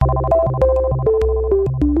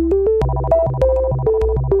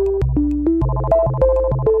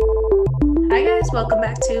Welcome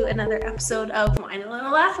back to another episode of Wine a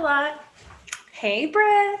Little Laugh a Lot. Hey,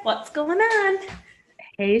 Britt, what's going on?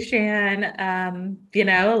 Hey, Shan.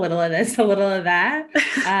 A little of this, a little of that.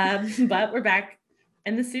 But we're back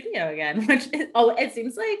in the studio again, it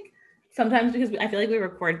seems like sometimes because I feel like we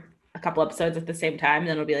record a couple episodes at the same time, and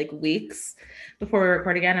then it'll be like weeks before we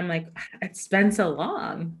record again. I'm like, it's been so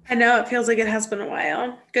long. I know, it feels like it has been a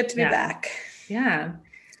while. Good to be back. Yeah.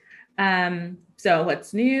 So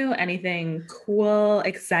what's new? Anything cool,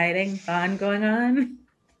 exciting, fun going on?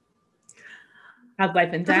 How's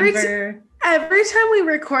life in Denver? Every time we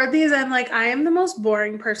record these, I'm like, I am the most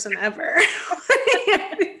boring person ever.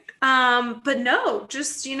 But no,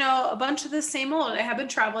 just, a bunch of the same old. I have been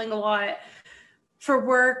traveling a lot for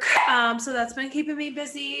work. So that's been keeping me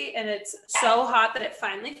busy, and it's so hot that it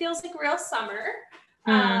finally feels like real summer.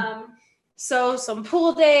 So some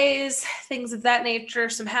pool days, things of that nature,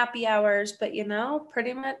 some happy hours, but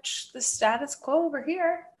pretty much the status quo over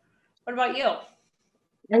here. What about you?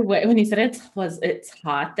 When you said it's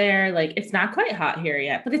hot there, like it's not quite hot here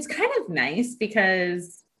yet, but it's kind of nice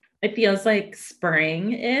because it feels like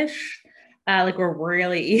spring-ish. Like we're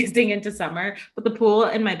really easing into summer. But the pool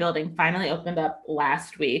in my building finally opened up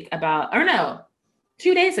last week, a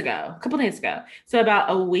couple days ago. So about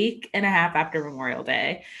a week and a half after Memorial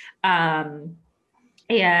Day. But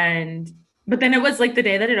then it was like the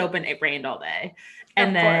day that it opened, it rained all day.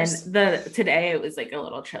 And then today it was like a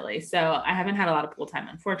little chilly. So I haven't had a lot of pool time,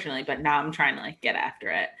 unfortunately, but now I'm trying to like get after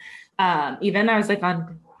it. Even I was like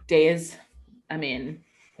on days, I mean,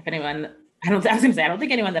 if anyone, I don't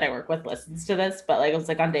think anyone that I work with listens to this, but like, I was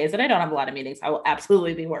like on days that I don't have a lot of meetings, I will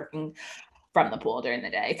absolutely be working from the pool during the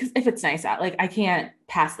day. Cause if it's nice out, like I can't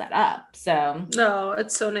pass that up. So no,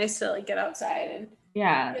 it's so nice to like get outside and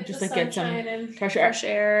just like get some fresh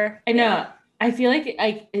air. I know. Yeah. I feel like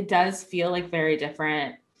it does feel like very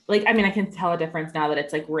different. Like, I mean, I can tell a difference now that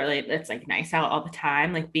it's like nice out all the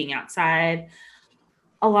time, like being outside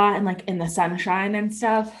a lot and like in the sunshine and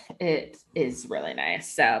stuff. It is really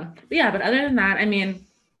nice. So but other than that, I mean,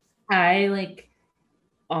 I like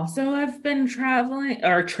also have been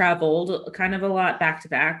traveled kind of a lot back to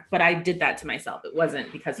back, but I did that to myself. It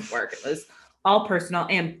wasn't because of work. It was all personal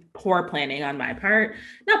and poor planning on my part.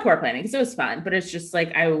 Not poor planning because it was fun, but it's just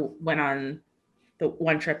like I went on the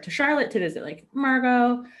one trip to Charlotte to visit like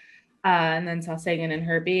Margot, and then saw Sagan and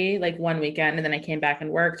Herbie like one weekend, and then I came back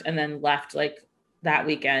and worked, and then left like that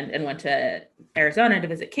weekend and went to Arizona to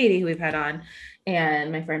visit Katie, who we've had on,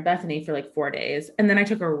 and my friend Bethany for like 4 days. And then I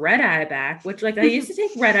took a red eye back, which like I used to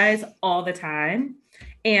take red eyes all the time,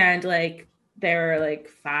 and like they were like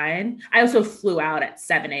fine. I also flew out at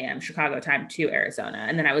 7 a.m. Chicago time to Arizona,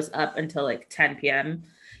 and then I was up until like 10 p.m.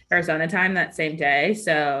 Arizona time that same day.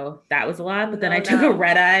 So that was a lot. But then I took a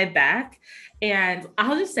red eye back. And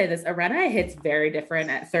I'll just say this, a red eye hits very different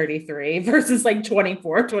at 33 versus like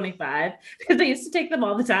 24, 25, because I used to take them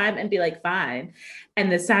all the time and be like, fine.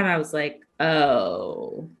 And this time I was like,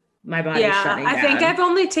 oh, my body's shutting down. I think I've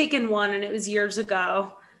only taken one, and it was years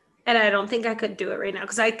ago. And I don't think I could do it right now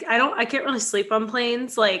because I can't really sleep on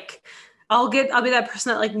planes. Like I'll be that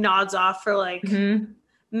person that like nods off for like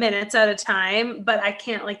minutes at a time, but I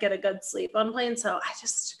can't like get a good sleep on planes. So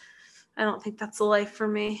I don't think that's the life for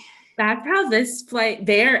me. That's how this flight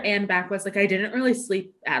there and back was. Like I didn't really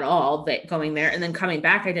sleep at all going there, and then coming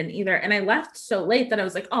back I didn't either. And I left so late that I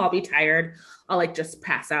was like, oh, I'll be tired. I'll like just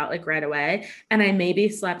pass out like right away. And I maybe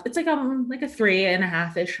slept. It's like a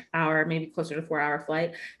 3.5-ish hour, maybe closer to 4-hour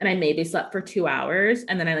flight. And I maybe slept for 2 hours,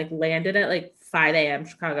 and then I like landed at like 5 a.m.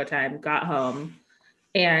 Chicago time, got home.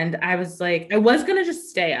 And I was like, I was going to just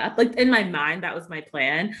stay up. Like in my mind, that was my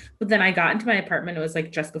plan. But then I got into my apartment. It was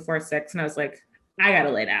like just before 6. And I was like, I got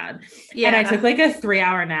to lay down. Yeah. And I took like a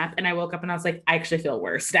 3-hour nap, and I woke up and I was like, I actually feel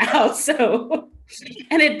worse now. So,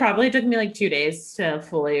 and it probably took me like 2 days to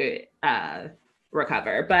fully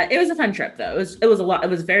recover, but it was a fun trip though. It was a lot. It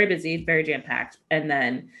was very busy, very jam packed. And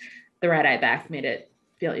then the red eye back made it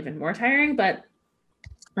feel even more tiring, but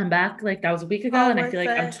I'm back. Like that was a week ago, and I feel like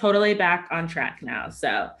I'm totally back on track now.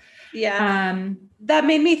 So that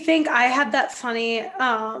made me think I had that funny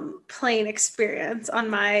plane experience on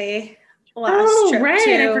my last trip. Right.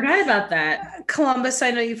 I forgot about that. Columbus.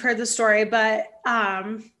 I know you've heard the story, but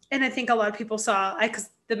and I think a lot of people saw because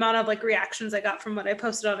the amount of like reactions I got from what I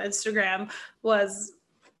posted on Instagram was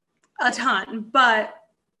a ton. But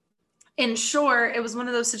in short, it was one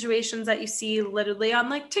of those situations that you see literally on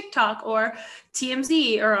like TikTok or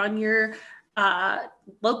TMZ or on your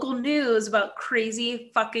local news about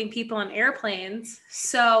crazy fucking people on airplanes.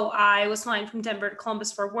 So I was flying from Denver to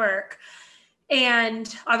Columbus for work,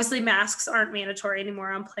 And obviously masks aren't mandatory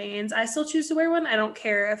anymore on planes. I still choose to wear one. I don't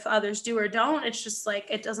care if others do or don't. It's just like,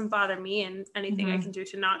 it doesn't bother me, and anything I can do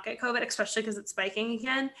to not get COVID, especially because it's spiking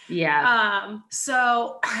again. Yeah.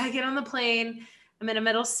 So I get on the plane, I'm in a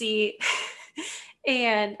middle seat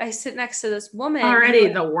and I sit next to this woman. Already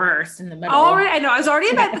the worst in the middle. Already, I know. I was already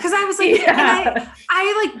in bed because I was like, and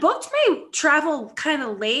I like booked my travel kind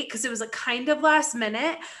of late because it was like kind of last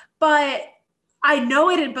minute, but I know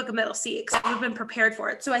I didn't book a middle seat because I've been prepared for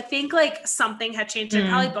it. So I think like something had changed. I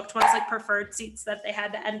probably booked ones like preferred seats that they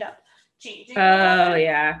had to end up changing. Oh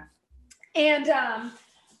yeah. And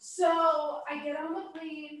so I get on the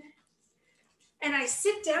plane and I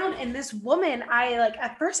sit down, and this woman,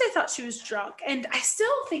 at first I thought she was drunk, and I still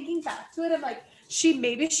thinking back to it, I'm like,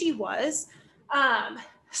 maybe she was.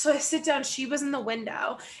 So I sit down, she was in the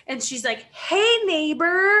window, and she's like, "Hey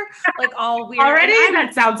neighbor," like all weird. Already?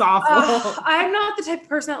 That sounds awful. I'm not the type of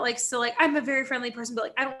person that likes to like, I'm a very friendly person, but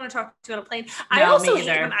like, I don't want to talk to you on a plane. I also hate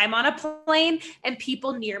when I'm on a plane and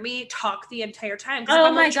people near me talk the entire time. Oh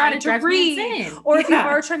I'm, my like, God, it drives me insane. Or if you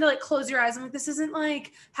are trying to like close your eyes, I'm like, this isn't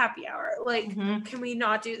like happy hour. Like, can we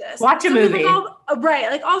not do this? Watch a movie. Right.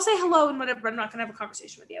 Like I'll say hello and whatever, but I'm not going to have a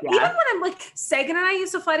conversation with you. Yeah. Even when I'm like, Sagan and I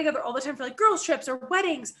used to fly together all the time for like girls trips or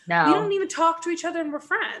weddings. No. We don't even talk to each other and we're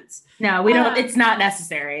friends. No, we don't. It's not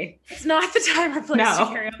necessary. It's not the time or place to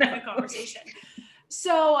carry on a conversation.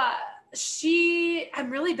 So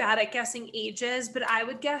I'm really bad at guessing ages, but I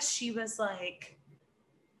would guess she was like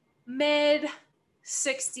mid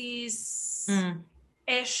 60s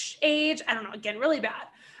ish age. I don't know. Again, really bad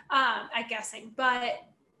at guessing. But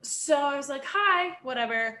so I was like, hi,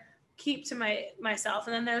 whatever, keep to myself.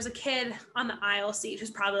 And then there's a kid on the aisle seat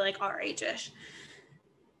who's probably like our age-ish.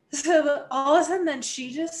 So all of a sudden, then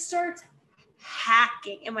she just starts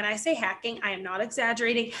hacking. And when I say hacking, I am not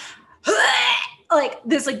exaggerating. Like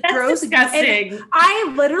this, like that's gross. Disgusting. And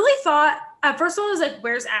I literally thought, at first I was like,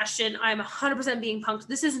 where's Ashton? I'm 100% being punked.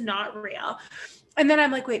 This is not real. And then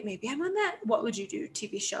I'm like, wait, maybe I'm on that What Would You Do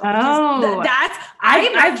TV show. I'm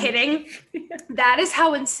not kidding. That is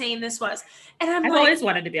how insane this was. And I've always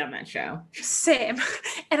wanted to be on that show. Same.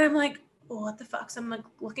 And I'm like, what the fuck? So I'm like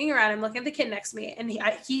looking around, I'm looking at the kid next to me, and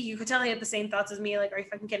you could tell he had the same thoughts as me. Like, are you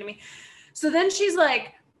fucking kidding me? So then she's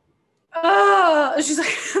like, oh, she's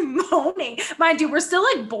like moaning. Mind you, we're still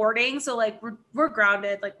like boarding. So like we're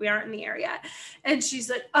grounded. Like we aren't in the area. And she's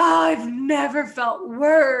like, oh, I've never felt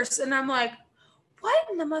worse. And I'm like, what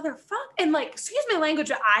in the motherfucker? And like, excuse my language,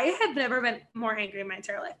 I have never been more angry in my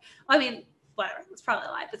entire life. I mean, whatever, it's probably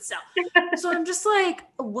a lie, but still. So I'm just like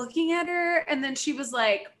looking at her, and then she was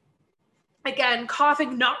like, again,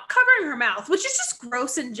 coughing, not covering her mouth, which is just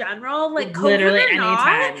gross in general. Like COVID literally or not,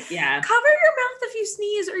 anytime. Yeah. Cover your mouth if you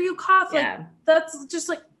sneeze or you cough. Like that's just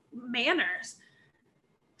like manners.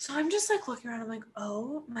 So I'm just like looking around, I'm like,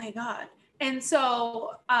 oh my God. And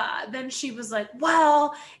so then she was like,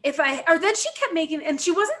 well, then she kept making, and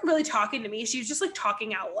she wasn't really talking to me. She was just like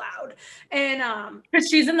talking out loud. And because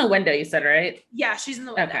she's in the window, you said, right? Yeah, she's in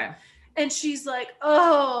the window. Okay. And she's like,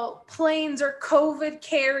 oh, planes are COVID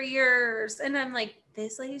carriers. And I'm like,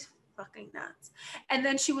 this lady's fucking nuts. And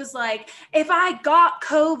then she was like, if I got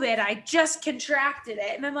COVID, I just contracted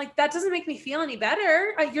it. And I'm like, that doesn't make me feel any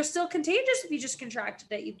better. You're still contagious if you just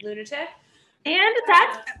contracted it, you lunatic. And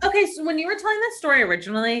that's okay. So when you were telling this story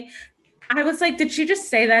originally, I was like, did she just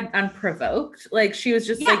say that unprovoked? Like she was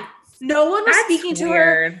just like, no one was speaking to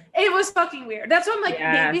her. It was fucking weird. That's what I'm like,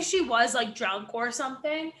 maybe she was like drunk or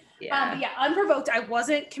something. Yeah. But unprovoked. I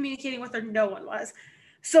wasn't communicating with her. No one was.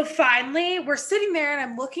 So finally we're sitting there and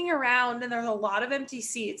I'm looking around and there's a lot of empty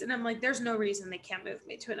seats. And I'm like, there's no reason they can't move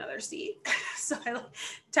me to another seat. So I like,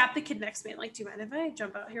 tap the kid next to me and like, do you mind if I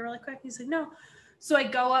jump out here really quick? He's like, no. So I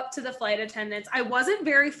go up to the flight attendants. I wasn't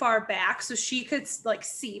very far back, so she could like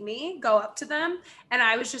see me go up to them. And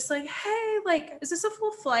I was just like, hey, like, is this a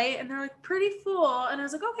full flight? And they're like, pretty full. And I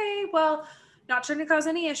was like, okay, well, not trying to cause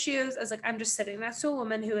any issues. I was like, I'm just sitting next to a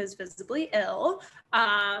woman who is visibly ill.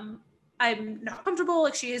 I'm not comfortable.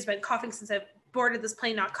 Like she has been coughing since I boarded this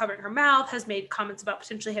plane, not covering her mouth, has made comments about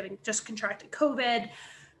potentially having just contracted COVID.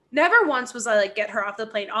 Never once was I like, get her off the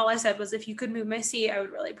plane. All I said was, if you could move my seat, I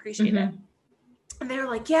would really appreciate it. And they're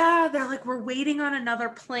like, we're waiting on another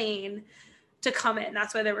plane to come in.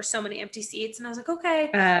 That's why there were so many empty seats. And I was like,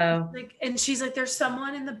 okay. Like, and she's like, there's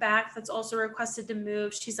someone in the back that's also requested to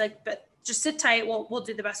move. She's like, but just sit tight. We'll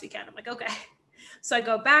do the best we can. I'm like, okay. So I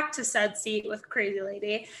go back to said seat with crazy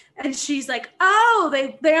lady. And she's like, oh,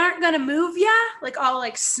 they aren't going to move ya? Like all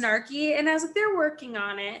like snarky. And I was like, they're working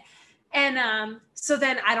on it. And so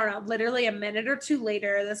then, I don't know, literally a minute or two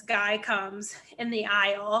later, this guy comes in the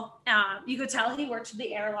aisle. You could tell he worked for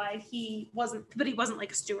the airline. He wasn't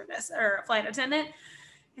like a stewardess or a flight attendant.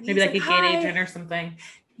 And maybe like a gate agent or something.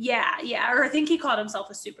 Yeah. Or I think he called himself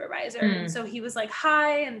a supervisor. And so he was like,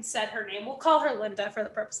 hi, and said her name. We'll call her Linda for the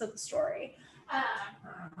purpose of the story. I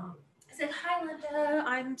said, hi, Linda.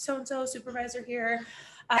 I'm so-and-so supervisor here.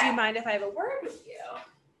 Do you mind if I have a word with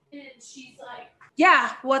you? And she's like,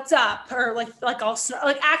 yeah, what's up? Or like all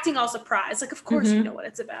like acting all surprised. Like, of course you know what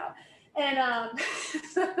it's about. And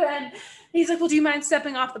so then he's like, well, do you mind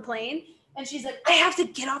stepping off the plane? And she's like, I have to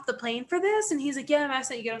get off the plane for this. And he's like, yeah, I'm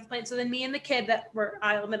asking you to get off the plane. So then me and the kid that were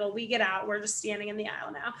aisle middle, we get out. We're just standing in the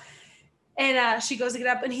aisle now. And she goes to get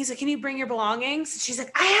up and he's like, can you bring your belongings? And she's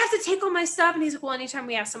like, I have to take all my stuff. And he's like, well, anytime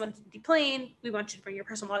we ask someone to deplane, we want you to bring your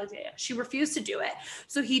personal belongings. She refused to do it.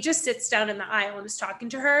 So he just sits down in the aisle and is talking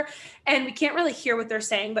to her. And we can't really hear what they're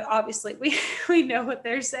saying, but obviously we know what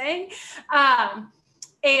they're saying.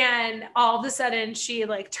 And all of a sudden she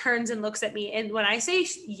like turns and looks at me. And when I say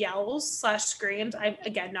yells / screams, I'm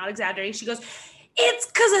again, not exaggerating. She goes, it's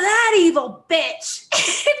because of that evil bitch.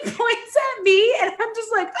 And points at me. And I'm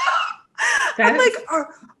just like, I'm like,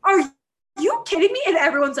 are you kidding me? And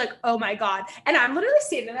everyone's like, oh my God. And I'm literally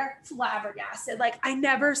standing there flabbergasted. Like, I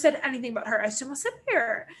never said anything about her. I just almost said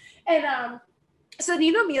her. And so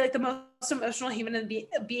you know me, like the most emotional human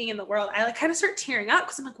being in the world, I like kind of start tearing up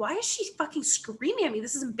because I'm like, why is she fucking screaming at me?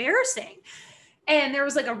 This is embarrassing. And there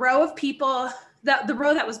was like a row of people, the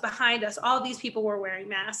row that was behind us, all these people were wearing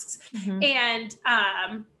masks. And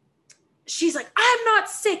she's like, I'm not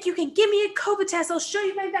sick. You can give me a COVID test. I'll show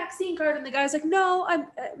you my vaccine card. And the guy's like, no, I'm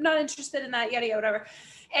not interested in that, yada, yada, whatever.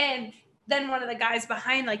 And then one of the guys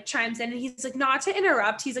behind like chimes in and he's like, not to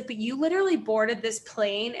interrupt. He's like, but you literally boarded this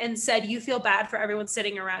plane and said you feel bad for everyone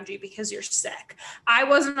sitting around you because you're sick. I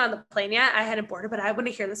wasn't on the plane yet. I hadn't boarded, but I want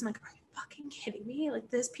to hear this. I'm like, are you fucking kidding me? Like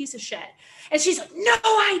this piece of shit. And she's like, no,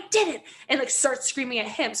 I didn't. And like starts screaming at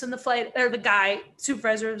him. So in the flight, or the guy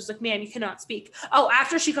supervisor was like, man, you cannot speak. Oh,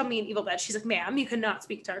 after she called me an evil bitch, she's like, ma'am, you cannot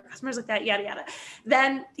speak to our customers like that, yada, yada.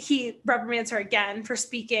 Then he reprimands her again for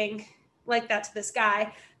speaking like that to this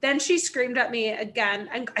guy. Then she screamed at me again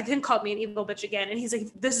and I think called me an evil bitch again. And he's like,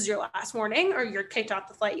 this is your last warning or you're kicked off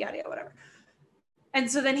the flight, yada, yada, whatever. And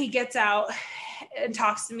so then he gets out and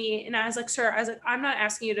talks to me. And I was like, sir, I'm not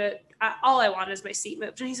asking you to, all I want is my seat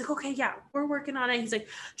moved. And he's like, okay, yeah, we're working on it. He's like,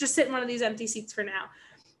 just sit in one of these empty seats for now.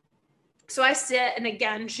 So I sit, and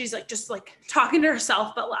again, she's like, just like talking to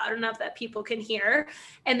herself, but loud enough that people can hear.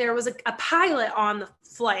 And there was a pilot on the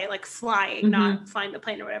flight, like flying, not flying the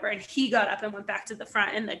plane or whatever. And he got up and went back to the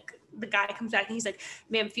front. And the guy comes back and he's like,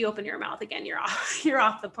 ma'am, if you open your mouth again, you're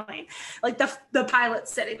off the plane. Like the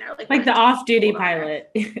pilot's sitting there. Like the off-duty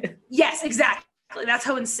pilot. Yes, exactly. That's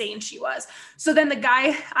how insane she was. So then the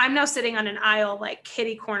guy, I'm now sitting on an aisle, like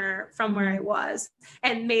kitty corner from where I was,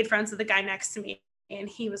 and made friends with the guy next to me. And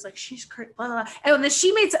he was like, she's crazy, blah, blah, blah. And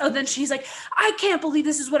then she's like, I can't believe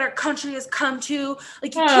this is what our country has come to.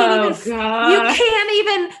 Like, you can't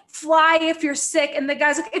even fly if you're sick. And the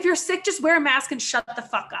guy's like, if you're sick, just wear a mask and shut the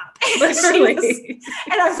fuck up. And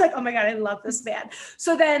I was like, oh my God, I love this man.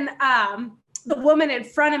 So then the woman in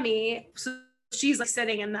front of me, so she's like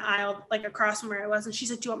sitting in the aisle, like across from where I was. And she's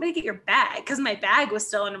like, do you want me to get your bag? Because my bag was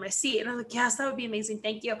still under my seat. And I was like, yes, that would be amazing.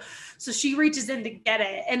 Thank you. So she reaches in to get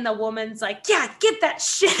it. And the woman's like, yeah, get that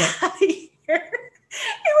shit out of here. It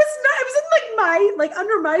was in like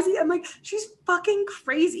under my seat. I'm like, she's fucking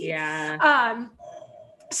crazy. Yeah.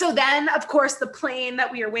 So then, of course, the plane that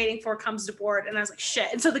we were waiting for comes to board. And I was like, shit.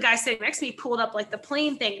 And so the guy sitting next to me pulled up like the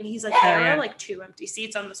plane thing. And he's like, there are like 2 empty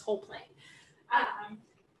seats on this whole plane.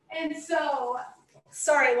 And so,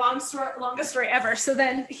 sorry, longest story ever. So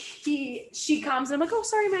then she comes and I'm like, oh,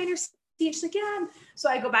 sorry, am I in your seat? She's like, yeah. So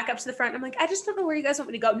I go back up to the front. I'm like, I just don't know where you guys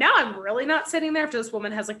want me to go. Now I'm really not sitting there after this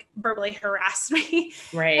woman has like verbally harassed me.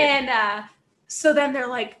 Right. And so then they're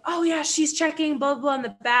like, oh yeah, she's checking blah, blah, in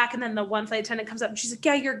the back. And then the one flight attendant comes up and she's like,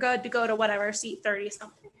 yeah, you're good to go to whatever, seat 30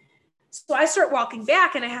 something. So I start walking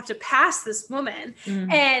back and I have to pass this woman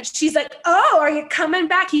and she's like, oh, are you coming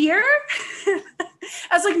back here?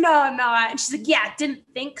 I was like, no, I'm not. And she's like, yeah, didn't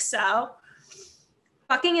think so.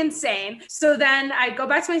 Fucking insane. So then I go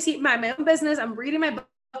back to my seat, my own business. I'm reading my book,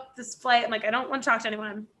 this flight. I'm like, I don't want to talk to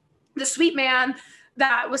anyone. The sweet man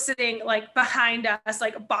that was sitting like behind us,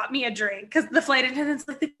 like bought me a drink because the flight attendant's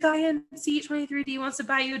like, the guy in seat 23D wants to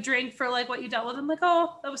buy you a drink for like what you dealt with. I'm like,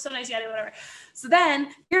 oh, that was so nice. Yeah, whatever. So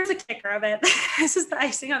then here's the kicker of it. This is the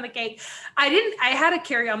icing on the cake. I had a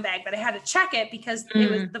carry-on bag, but I had to check it because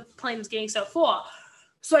the plane was getting so full.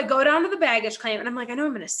 So I go down to the baggage claim and I'm like, I know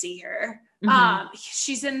I'm going to see her.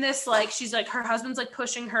 She's in this, like, she's like, her husband's like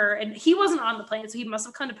pushing her and he wasn't on the plane. So he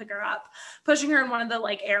must've come to pick her up, pushing her in one of the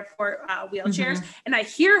like airport wheelchairs. And I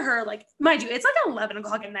hear her like, mind you, it's like 11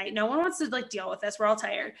 o'clock at night. No one wants to like deal with this. We're all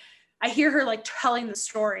tired. I hear her like telling the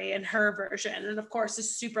story in her version. And of course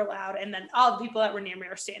it's super loud. And then all the people that were near me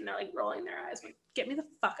are standing there like rolling their eyes, like, get me the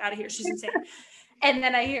fuck out of here. She's insane. And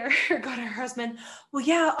then I hear her go to her husband, well,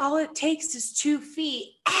 yeah, all it takes is 2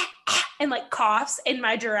 feet, and like coughs in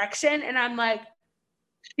my direction. And I'm like,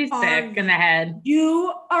 she's sick in the head.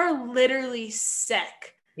 You are literally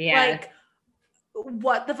sick. Yeah. Like,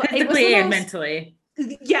 what the fuck? Physically and mentally.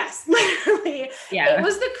 Yes, literally. Yeah. It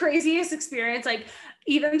was the craziest experience. Like,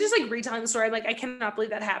 even just like retelling the story, I'm like, I cannot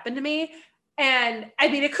believe that happened to me. And I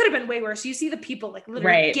mean, it could have been way worse. You see the people like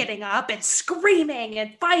literally getting up and screaming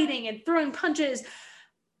and fighting and throwing punches.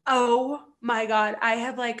 Oh my God. I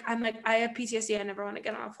have PTSD. I never want to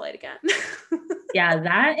get on a flight again. Yeah,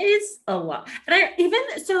 that is a lot. And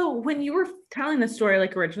so when you were telling the story,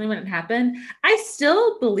 like originally when it happened, I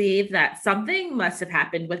still believe that something must have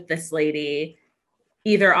happened with this lady,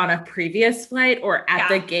 either on a previous flight or at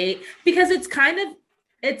the gate, because it's kind of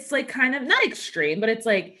not extreme, but it's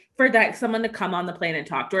like, for that someone to come on the plane and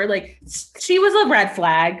talk to her, like she was a red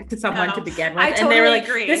flag to someone to begin with. And they were like,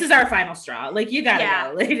 agree. This is our final straw. Like, you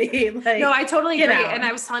gotta go, lady. Like, no, I totally agree. And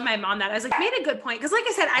I was telling my mom that I was like, made a good point. Cause like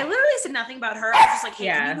I said, I literally said nothing about her. I was just like, hey,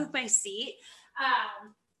 can you move my seat?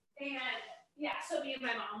 And yeah, so me and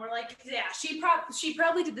my mom were like, yeah, she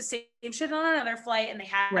probably did the same shit on another flight and they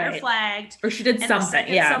had her flagged. Or she did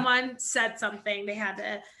something. Yeah. Someone said something. They had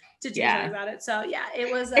to do something about it. So yeah,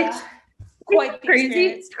 it was quite crazy.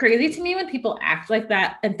 It's crazy to me when people act like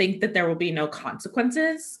that and think that there will be no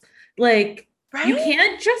consequences. Like, you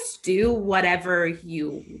can't just do whatever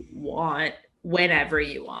you want whenever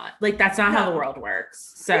you want. Like, that's not how the world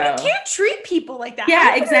works. So you can't treat people like that.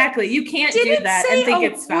 Yeah, exactly. You can't do that and think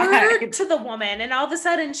it's fine. To the woman, and all of a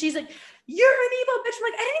sudden she's like, you're an evil bitch.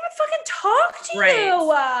 I'm like, I didn't even fucking talk to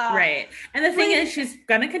you. Right. And the thing is, she's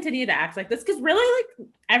gonna continue to act like this because really, like,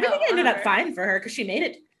 everything ended up fine for her because she made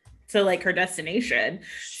it to like her destination.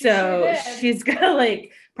 So she's gonna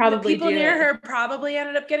like probably people near her probably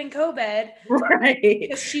ended up getting COVID. Right.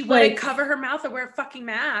 Because she wouldn't cover her mouth or wear a fucking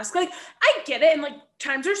mask. Like, I get it. And like,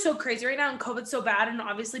 times are so crazy right now and COVID's so bad. And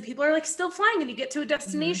obviously people are like still flying and you get to a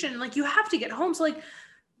destination and like, you have to get home. So like,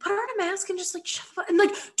 put on a mask and just like shut up and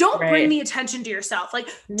like, don't bring the attention to yourself. Like,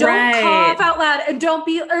 don't cough out loud and don't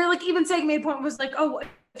be, or like even saying made point was like, oh,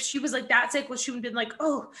 if she was like that sick, well, she would have been like,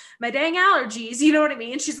 oh, my dang allergies. You know what I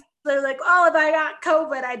mean? She's they're like, oh, if I got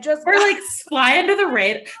COVID, I just or like fly under the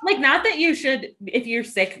radar. Like, not that you should, if you're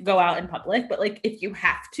sick, go out in public, but like if you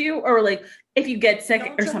have to, or like if you get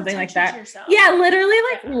sick or something like that. Yeah, literally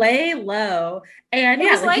like lay low. And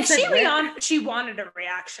it was like she wanted a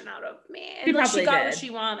reaction out of me. And like, she got what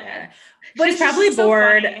she wanted. Yeah. But she's probably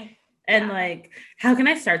bored. So and like, how can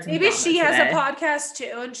I start? Maybe she has a podcast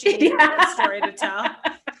too, and she needs a story to tell.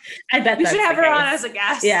 I bet we should have her on as a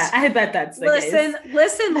guest. Yeah, I bet that's the case.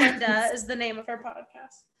 Listen, Linda is the name of her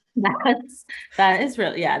podcast. That is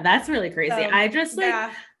really, that's really crazy. I just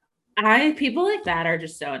like, people like that are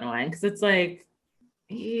just so annoying because it's like,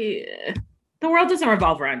 the world doesn't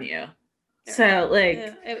revolve around you. Yeah. So like,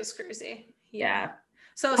 it was crazy. Yeah.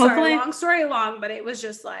 So sorry, long story long, but it was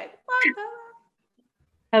just like, what the?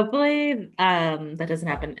 Hopefully, that doesn't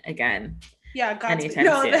happen again. Yeah, Godspeed.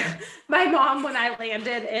 My mom, when I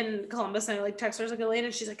landed in Columbus, and I like text her, I was like,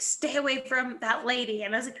 Elena, she's like, stay away from that lady.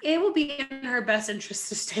 And I was like, it will be in her best interest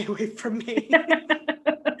to stay away from me.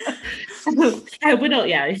 We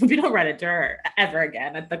don't run into her ever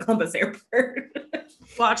again at the Columbus airport.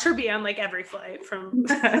 Watch her be on like every flight from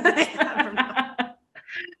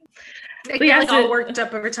I get all worked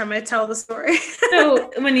up every time I tell the story.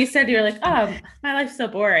 So when you said you're like, oh, my life's so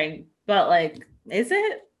boring, but like, is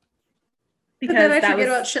it? Because then I forget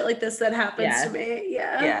about shit like this that happens to me.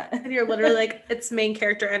 Yeah. And you're literally like, it's main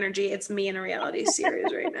character energy. It's me in a reality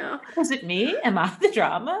series right now. Was it me? Am I the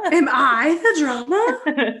drama? Am I the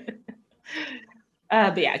drama?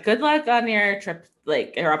 But yeah, good luck on your trip,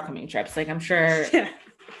 like your upcoming trips. Like, I'm sure. Yeah.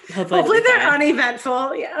 Hopefully they're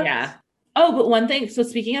uneventful. Yeah. Yeah. Oh, but one thing. So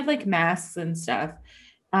speaking of like masks and stuff,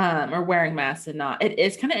 or wearing masks and not, it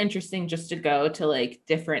is kind of interesting just to go to like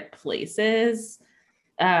different places,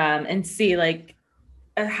 and see like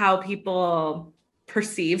how people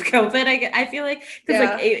perceive COVID. I feel like, because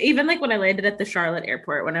like even like when I landed at the Charlotte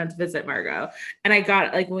airport when I went to visit Margot, and I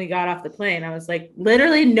got like when we got off the plane, I was like,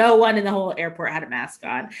 literally no one in the whole airport had a mask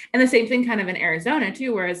on. And the same thing kind of in Arizona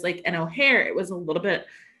too, whereas like in O'Hare it was a little bit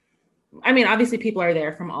I mean, obviously people are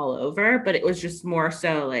there from all over, but it was just more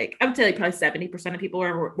so like, I would say like probably 70% of people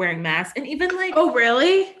were wearing masks. And even like, Oh,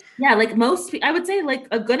 really? yeah, like I would say like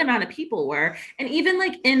a good amount of people were. And even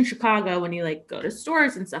like in Chicago, when you like go to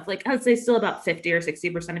stores and stuff, like I would say still about 50 or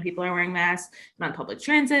 60% of people are wearing masks. On public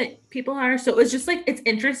transit, people are. So it was just like, it's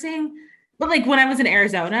interesting. But like when I was in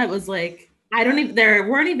Arizona, it was like, there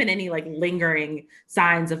weren't even any like lingering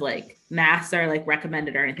signs of like masks are like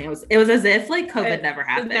recommended or anything. It was as if like COVID never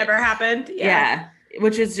happened. It never happened. Yeah.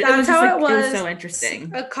 Which is, it was just like, it was so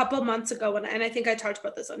interesting. A couple months ago and I think I talked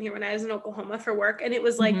about this on here when I was in Oklahoma for work, and it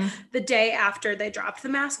was like the day after they dropped the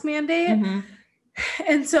mask mandate.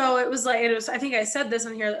 And so it was like, I think I said this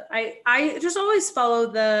on here. I just always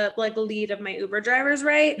follow the like lead of my Uber drivers,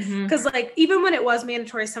 right? Because like even when it was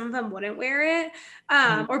mandatory, some of them wouldn't wear it,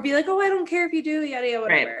 or be like, oh, I don't care if you do, yada yada,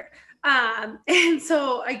 whatever. Right. And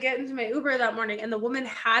so I get into my Uber that morning and the woman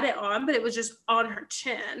had it on, but it was just on her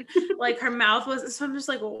chin. Like her mouth was, so I'm just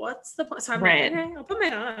like, well, what's the point? So I'm like, okay, I'll put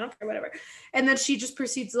mine on. I don't care, whatever. And then she just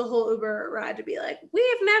proceeds the whole Uber ride to be like,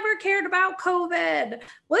 we've never cared about COVID.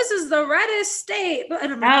 This is the reddest state.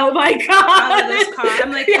 And I'm like, oh my God. This car.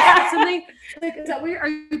 I'm like, yeah. Something like, is that weird? Are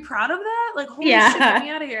you proud of that? Like, holy shit, get me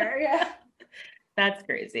out of here. Yeah. That's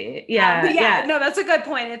crazy. Yeah. No, that's a good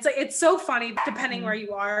point. It's like, it's so funny depending where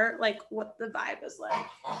you are, like what the vibe is like.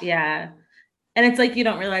 Yeah. And it's like, you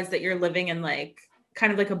don't realize that you're living in like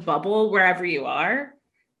kind of like a bubble wherever you are.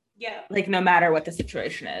 Yeah. Like no matter what the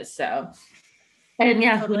situation is. So, and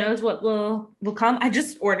yeah, totally. Who knows what will come. I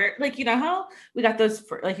just ordered, like, you know how we got those,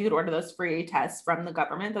 like you could order those free tests from the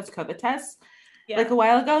government, those COVID tests. Yeah. Like a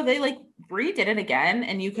while ago, they like redid it again,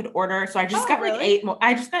 and you could order. So I just got like 8 more.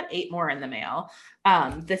 I just got 8 more in the mail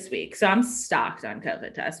this week. So I'm stocked on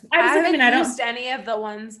COVID tests. I haven't used any of the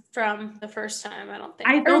ones from the first time. I don't think.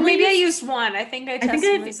 Maybe I used one. I think I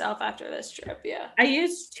tested myself after this trip. Yeah. I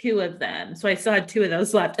used 2 of them, so I still had 2 of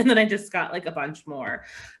those left, and then I just got like a bunch more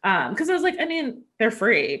because I was like, I mean, they're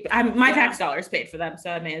free. My tax dollars paid for them, so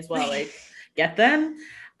I may as well like get them.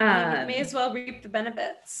 May as well reap the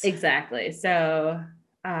benefits. Exactly. So,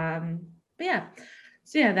 but yeah.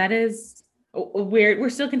 So yeah, that is weird. We're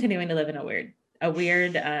still continuing to live in a weird,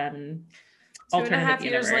 2.5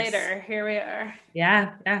 years later, here we are.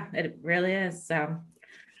 Yeah, it really is. So,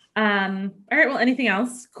 all right. Well, anything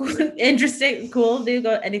else cool, interesting, cool? Do you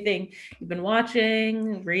go anything you've been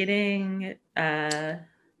watching, reading,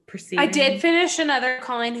 proceeding? I did finish another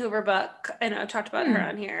Colleen Hoover book. I know I've talked about her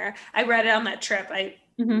on here. I read it on that trip.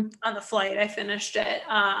 On the flight, I finished it.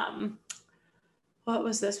 What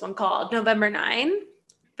was this one called? November 9.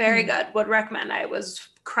 Very good. Would recommend. I was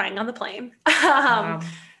crying on the plane. It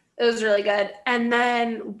was really good. And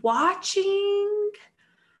then watching,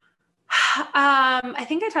 I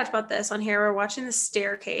think I talked about this on here. We're watching The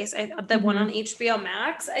Staircase, the one on HBO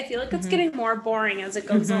Max. I feel like it's getting more boring as it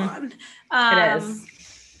goes on. It is.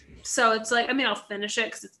 So it's like, I mean, I'll finish it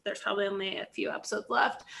because there's probably only a few episodes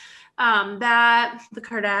left. That, the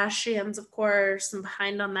Kardashians, of course, I'm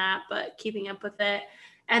behind on that, but keeping up with it.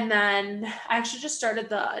 And then I actually just started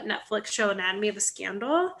the Netflix show Anatomy of a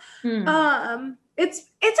Scandal. It's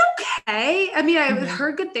okay. I mean, I've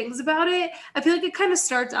heard good things about it. I feel like it kind of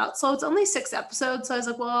starts out slow. It's only 6 episodes, so I was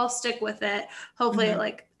like, well, I'll stick with it. Hopefully it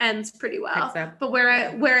like ends pretty well. But where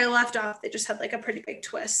I left off, they just had like a pretty big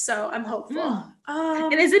twist, so I'm hopeful.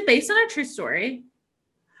 And is it based on a true story?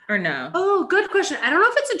 Or no? Oh, good question. I don't know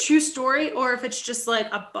if it's a true story or if it's just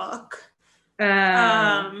like a book.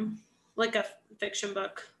 Like a fiction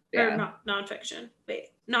book. Or not nonfiction. Wait,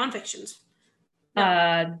 nonfiction's.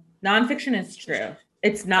 No. Nonfiction is true.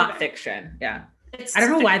 It's not fiction. Yeah. I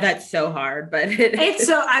don't know why that's so hard, but it's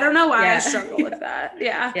so I don't know why I struggle with that.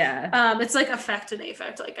 Yeah. Yeah. It's like effect and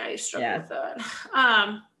affect. Like I struggle with that.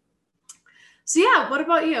 So yeah, what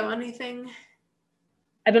about you? Anything?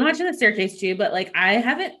 I've been watching The Staircase too, but like I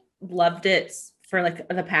haven't loved it for like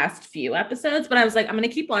the past few episodes, but I was like, I'm gonna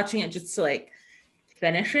keep watching it just to like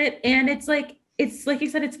finish it. And it's like you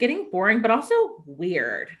said, it's getting boring, but also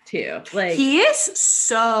weird too. Like he is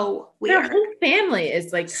so weird. Their whole family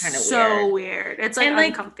is like kind of so weird. It's like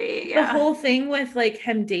uncomfy. Yeah. The whole thing with like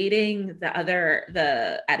him dating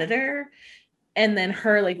the editor. And then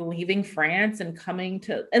her like leaving France and coming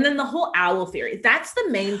to, and then the whole owl theory. That's the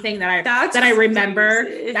main thing that I remember.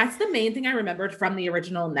 Crazy. That's the main thing I remembered from the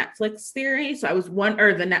original Netflix theory. So the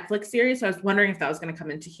Netflix series. So I was wondering if that was going to come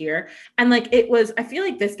into here. And like, I feel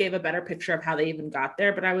like this gave a better picture of how they even got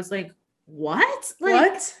there. But I was like, what? Like,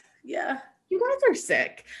 what? Yeah. You guys are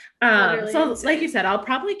sick. So insane. Like you said, I'll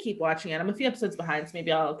probably keep watching it. I'm a few episodes behind, so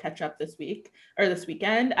maybe I'll catch up this week or this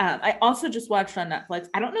weekend. I also just watched on Netflix.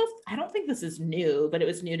 I don't think this is new, but it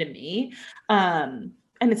was new to me.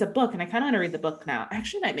 and it's a book, and I kind of want to read the book now. I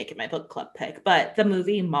actually might make it my book club pick, but the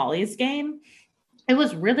movie Molly's Game, it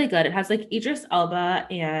was really good. It has like Idris Elba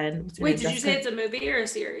and wait, did you say it's a movie or a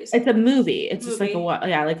series? It's a movie. It's just like a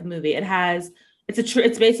movie.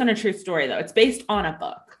 It's based on a true story though. It's based on a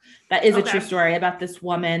book that is a true story about this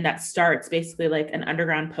woman that starts basically like an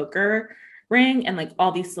underground poker ring, and like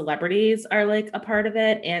all these celebrities are like a part of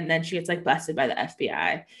it, and then she gets like busted by the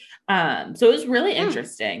FBI. So it was really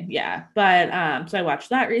interesting. Yeah. But so I watched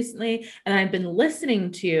that recently, and I've been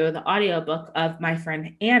listening to the audiobook of My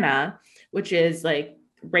Friend Anna, which is like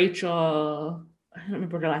Rachel, I don't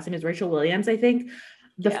remember what her last name is, Rachel Williams, I think,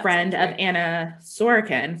 the friend of Anna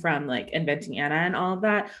Sorokin from like Inventing Anna and all of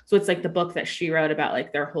that. So it's like the book that she wrote about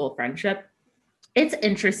like their whole friendship. It's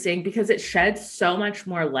interesting because it sheds so much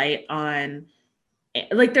more light on,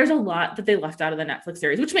 like, there's a lot that they left out of the Netflix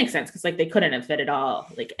series, which makes sense because like they couldn't have fit it all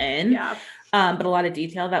like in. Yeah. But a lot of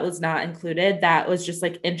detail that was not included, that was just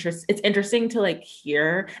like it's interesting to like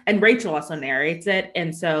hear. And Rachel also narrates it.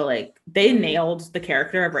 And so like they nailed the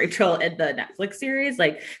character of Rachel in the Netflix series.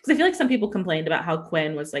 Like, because I feel like some people complained about how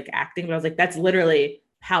Quinn was like acting, but I was like, that's literally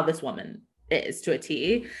how this woman is to a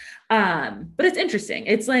T. But it's interesting.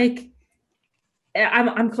 It's like,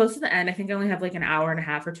 I'm close to the end. I think I only have like an hour and a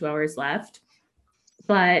half or 2 hours left,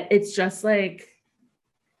 but it's just like,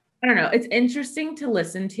 I don't know. It's interesting to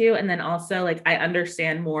listen to. And then also like, I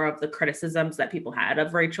understand more of the criticisms that people had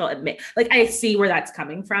of Rachel, and like, I see where that's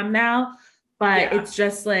coming from now, but it's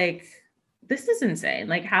just like, this is insane.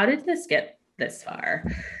 Like, how did this get this far?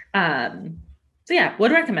 So yeah,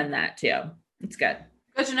 would recommend that too. It's good.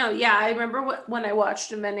 Good to know. Yeah. I remember when I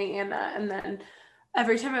watched Inventing Anna, and then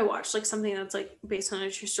every time I watch like something that's like based on a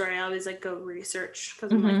true story, I always like go research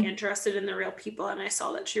because I'm like interested in the real people. And I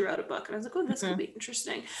saw that she wrote a book, and I was like, oh, this could be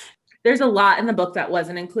interesting. There's a lot in the book that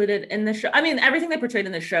wasn't included in the show. I mean, everything they portrayed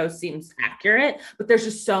in the show seems accurate, but there's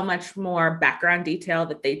just so much more background detail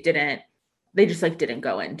that they just like didn't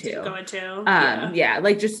go into.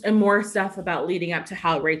 Like just more stuff about leading up to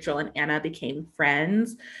how Rachel and Anna became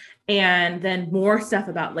friends. And then more stuff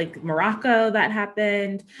about like Morocco that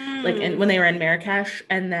happened, like when they were in Marrakesh,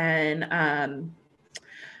 and then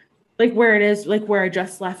like where it is, like where I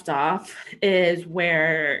just left off is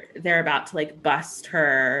where they're about to like bust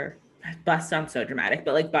sounds so dramatic,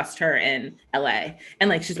 but like bust her in LA, and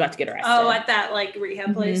like she's about to get arrested. Oh, at that like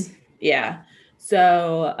rehab place. Yeah.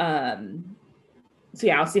 So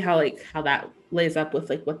yeah, I'll see how that lays up with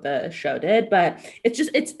like what the show did, but it's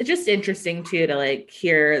just interesting too to like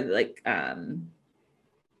hear like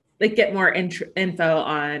get more info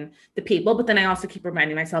on the people. But then I also keep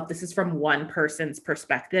reminding myself, this is from one person's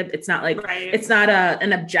perspective. It's not like it's not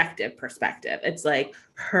an objective perspective. It's like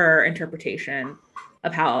her interpretation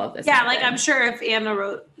of how all of this happened. Like I'm sure if Anna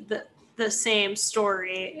wrote the same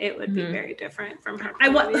story, it would be very different from her.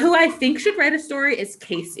 Who I think should write a story is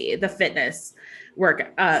Casey, the fitness work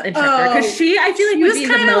instructor, because I feel like she was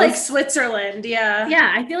kind of like Switzerland.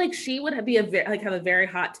 Yeah, I feel like she would be have a very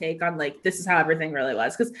hot take on like, this is how everything really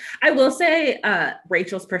was. Because I will say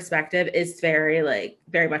Rachel's perspective is very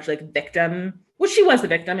much like victim, which she was the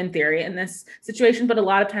victim in theory in this situation, but a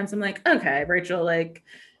lot of times I'm like, okay, Rachel, like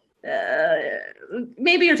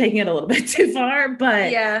maybe you're taking it a little bit too far,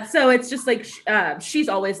 but so it's just like she's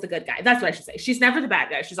always the good guy. That's what I should say. She's never the bad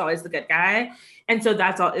guy. She's always the good guy. And so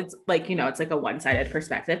that's all. It's like, it's like a one-sided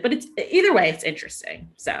perspective, but it's either way, it's interesting.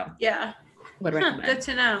 So would recommend. Good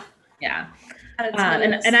to know. Yeah.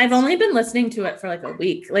 And I've only been listening to it for like a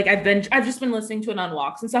week. Like I've just been listening to it on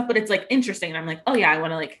walks and stuff, but it's like interesting. And I'm like, oh yeah, I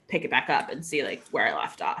want to like pick it back up and see like where I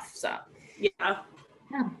left off. So yeah,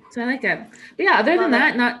 so I like it. But yeah, other than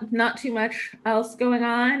that, not too much else going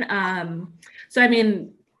on. So I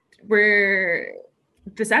mean,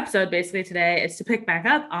 this episode basically today is to pick back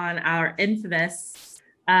up on our infamous,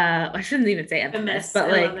 I shouldn't even say infamous, but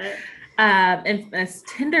like infamous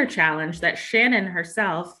Tinder challenge that Shannon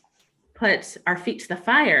herself put our feet to the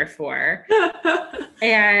fire for.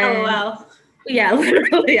 And LOL. Yeah,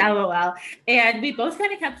 literally LOL. And we both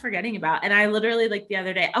kind of kept forgetting about. And I literally like the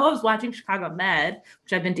other day, I was watching Chicago Med,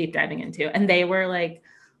 which I've been deep diving into, and they were like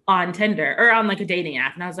on Tinder or on like a dating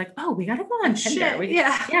app. And I was like, oh, we got to go on Tinder.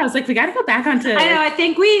 I was like, we got to go back onto. I know. I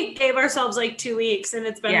think we gave ourselves like 2 weeks, and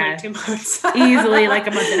it's been like 2 months. Easily like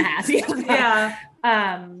a month and a half.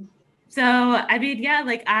 So, I mean,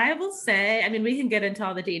 like I will say, I mean, we can get into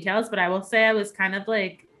all the details, but I will say I was kind of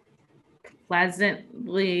like I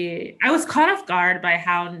was caught off guard by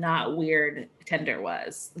how not weird Tinder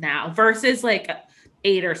was now versus like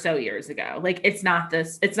 8 or so years ago. Like it's not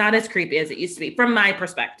as creepy as it used to be from my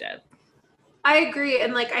perspective. I agree.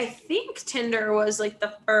 And like, I think Tinder was like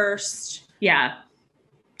the first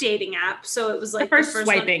dating app. So it was like the first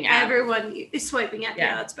swiping app. Everyone is swiping app.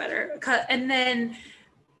 Yeah, that's better. And then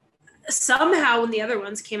somehow when the other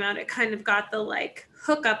ones came out, it kind of got the like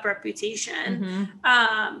hookup reputation,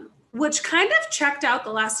 which kind of checked out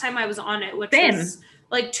the last time I was on it, which was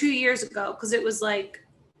like 2 years ago. Cause it was like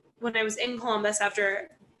when I was in Columbus after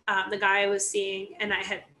the guy I was seeing and I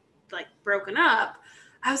had like broken up,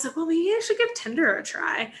 I was like, well, maybe I should give Tinder a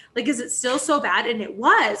try. Like, is it still so bad? And it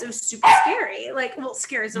was super scary. Like, well,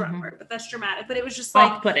 scary is the wrong word, but that's dramatic. But it was just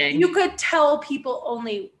like, you could tell people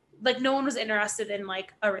only, like, no one was interested in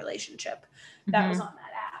like a relationship that was on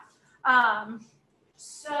that app.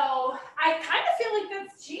 So I kind of feel like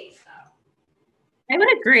that's cheap though. I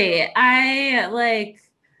would agree.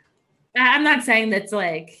 I'm not saying that's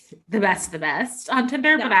like the best on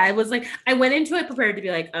Tinder, but I was like, I went into it prepared to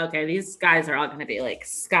be like, okay, these guys are all going to be like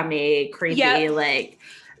scummy, creepy, like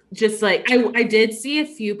just like, I did see a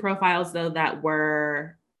few profiles though that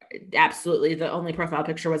were absolutely the only profile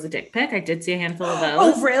picture was a dick pic. I did see a handful of those.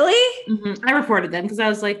 Oh, really? I reported them because I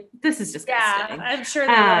was like, this is disgusting. Yeah, I'm sure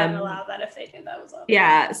they wouldn't allow that if they knew that was on.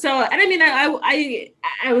 Yeah. So, and I mean, I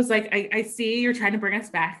was like, I see you're trying to bring us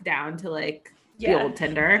back down to like, the old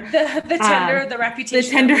Tinder, the Tinder, the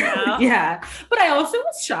reputation, the Tinder, yeah. But I also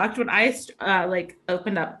was shocked when I like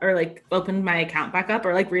opened my account back up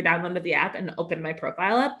or like re-downloaded the app and opened my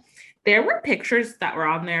profile up. There were pictures that were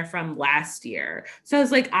on there from last year. So I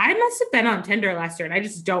was like, I must have been on Tinder last year and I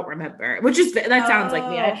just don't remember, that sounds like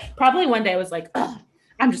me. I probably one day was like, oh,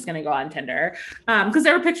 I'm just going to go on Tinder. Because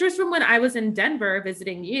there were pictures from when I was in Denver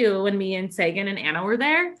visiting you when me and Sagan and Anna were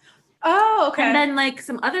there. Oh, okay. And then like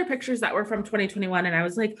some other pictures that were from 2021. And I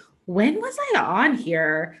was like, when was I on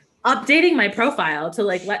here updating my profile to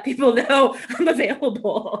like let people know I'm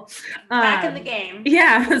available? Back in the game.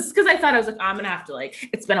 Yeah. Because I thought I was like, I'm going to have to like,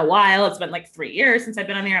 it's been a while. It's been like 3 years since I've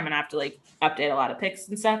been on here. I'm going to have to like update a lot of pics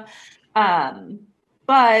and stuff.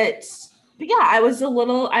 But yeah, I feel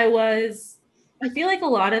like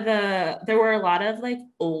there were a lot of like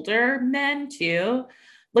older men too.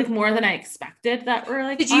 Like more than I expected that were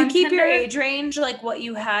like. Did you keep Tinder. Your age range, like what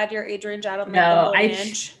you had your age range out on the Bumble and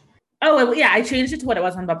Hinge? I changed it to what it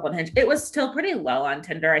was on Bumble and Hinge. It was still pretty low on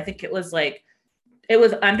Tinder. I think it was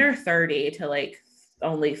under 30 to like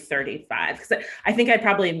only 35. Because I think I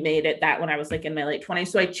probably made it that when I was like in my late 20s.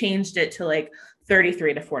 So I changed it to like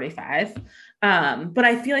 33 to 45. But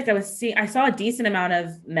I feel like I saw a decent amount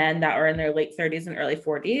of men that were in their late 30s and early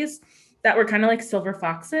 40s. That were kind of like silver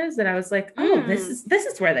foxes. And I was like, oh, this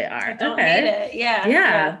is where they are. I don't hate it.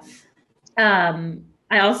 Yeah.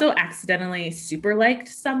 I also accidentally super liked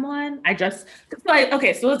someone. Here's what I'll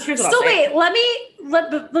say. Let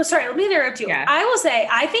me interrupt you. Yeah. I will say,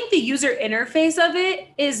 I think the user interface of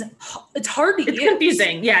it's hard to use. It's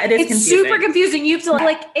confusing. Yeah, it is confusing. It's super confusing. You have to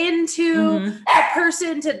like into a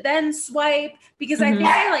person to then swipe because I think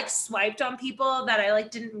I like swiped on people that I like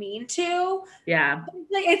didn't mean to. Yeah.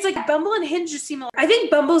 Like it's like Bumble and Hinge just seem I think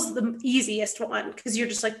Bumble's the easiest one because you're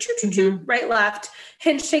just like choo, right, left.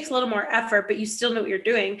 Hinge takes a little more effort, but you still know what you're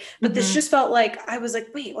doing. But this just felt like I was like,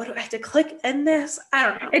 wait, what do I have to click in this? I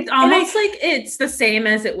don't know. It's almost like it's the same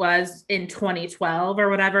as it was in 2012 or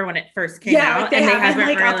whatever when it first came out. Like they haven't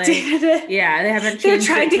like really updated it. Yeah, they haven't changed. They're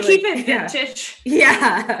trying to keep it vintage.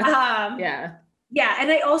 Yeah. Yeah,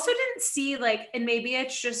 and I also didn't see like, and maybe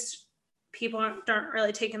it's just people aren't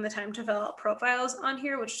really taking the time to fill out profiles on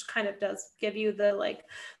here, which kind of does give you the like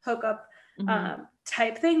hookup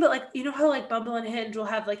type thing. But like, you know how like Bumble and Hinge will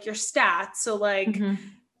have like your stats. So like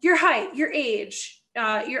your height, your age,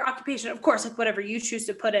 your occupation, of course, like whatever you choose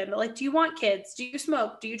to put in, but like, do you want kids? Do you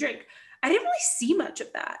smoke? Do you drink? I didn't really see much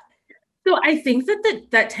of that. So I think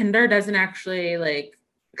that Tinder doesn't actually like,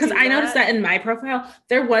 because I noticed that in my profile,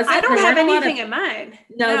 there wasn't. I don't have anything in mine.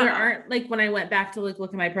 No, there aren't. Like when I went back to like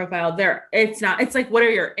look at my profile, it's not. It's like, what are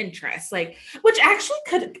your interests? Like, which actually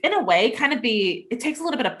could, in a way, kind of be. It takes a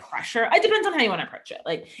little bit of pressure. It depends on how you want to approach it.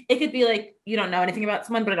 Like, it could be like you don't know anything about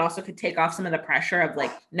someone, but it also could take off some of the pressure of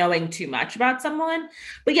like knowing too much about someone.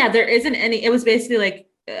 But yeah, there isn't any. It was basically like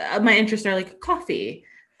my interests are like coffee.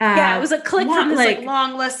 It was a click from this like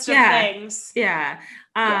long list of things. Yeah.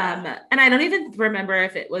 And I don't even remember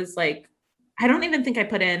if it was like, I don't even think I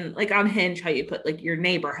put in like on Hinge how you put like your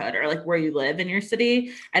neighborhood or like where you live in your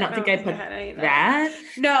city. I don't think I put that.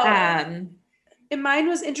 No. And mine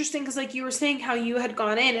was interesting because like you were saying how you had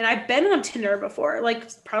gone in, and I've been on Tinder before, like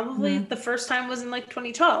probably the first time was in like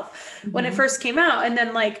 2012 when it first came out. And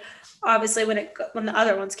then like, obviously when the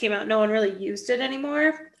other ones came out, no one really used it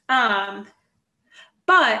anymore.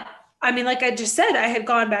 But I mean, like I just said, I had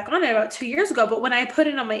gone back on it about 2 years ago, but when I put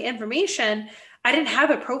in all my information, I didn't have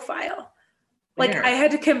a profile. Like I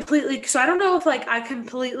had to completely, so I don't know if like I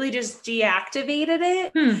completely just deactivated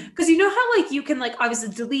it. Cause you know how like you can like obviously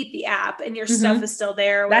delete the app and your stuff is still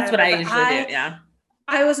there. That's what I usually do. Yeah.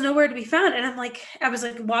 I was nowhere to be found. And I'm like, I was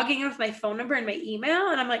like logging in with my phone number and my email.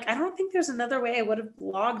 And I'm like, I don't think there's another way I would have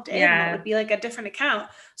logged in. That would be like a different account.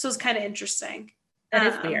 So it's kind of interesting. That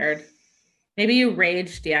is weird. Maybe you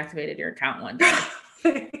rage deactivated your account one day.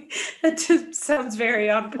 That just sounds very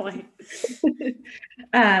on point.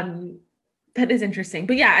 That is interesting.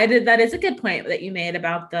 But yeah, that is a good point that you made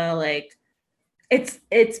about the like, it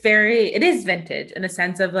is vintage in a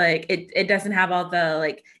sense of like, it doesn't have all the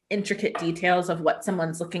like intricate details of what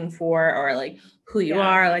someone's looking for or like who you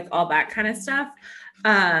are, like all that kind of stuff.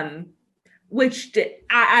 Which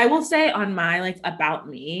I will say on my like about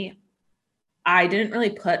me, I didn't really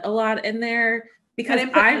put a lot in there because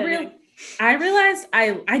I realized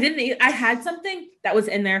I had something that was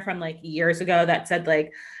in there from like years ago that said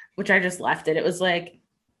like, which I just left it. It was like,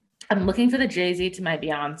 I'm looking for the Jay-Z to my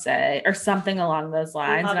Beyonce or something along those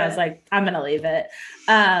lines. And I was like, I'm going to leave it.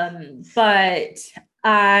 But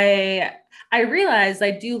I realized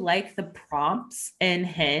I do like the prompts in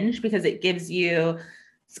Hinge because it gives you,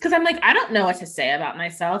 because I'm like, I don't know what to say about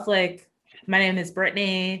myself. Like, my name is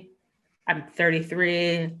Brittany. I'm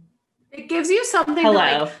 33. It gives you something to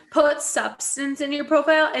like put substance in your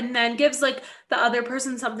profile and then gives like the other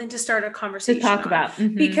person something to start a conversation to talk about.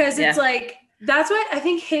 Because it's like, that's why I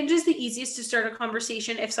think Hinge is the easiest to start a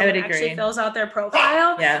conversation if someone actually fills out their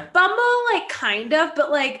profile. Bumble, like kind of,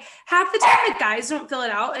 but like half the time the guys don't fill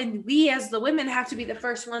it out and we as the women have to be the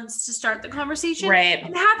first ones to start the conversation. Right.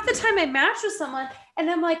 And half the time I match with someone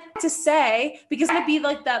and I'm like to say, because I'd be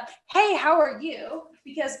like the, hey, how are you?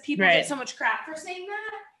 Because people get so much crap for saying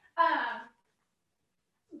that.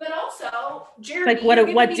 But also, Jeremy, like what do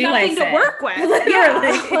I say? To work with.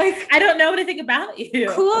 Literally, like I don't know anything about you.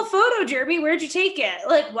 Cool photo, Jeremy. Where'd you take it?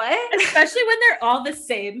 Like what? Especially when they're all the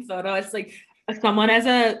same photo. It's like someone as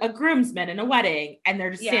a groomsman in a wedding, and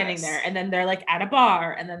they're just standing there, and then they're like at a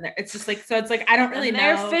bar, and then it's just like so. It's like I don't really know.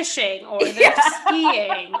 They're fishing, or they're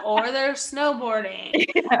skiing, or they're snowboarding,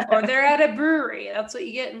 or they're at a brewery. That's what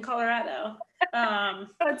you get in Colorado. So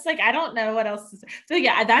it's like I don't know what else to say. So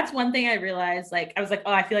yeah, that's one thing I realized. Like I was like,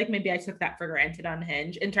 oh, I feel like maybe I took that for granted on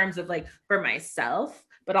Hinge in terms of like for myself,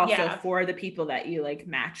 but also for the people that you like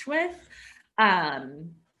match with.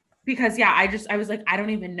 Because I was like, I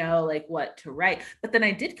don't even know like what to write. But then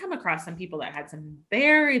I did come across some people that had some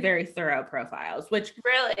very, very thorough profiles, which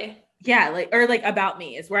really, like or like about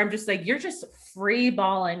me is where I'm just like, you're just free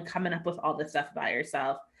balling coming up with all this stuff about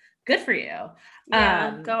yourself. Good for you.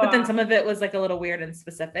 But then some of it was like a little weird and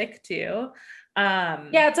specific too.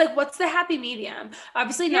 It's like, what's the happy medium?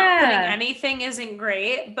 Obviously not putting anything isn't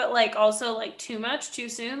great, but like also like too much too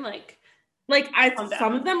soon. Like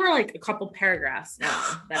some of them were like a couple paragraphs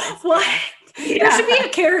now. What? There should be a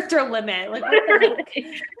character limit. Like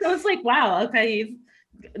I was like, wow, okay, you've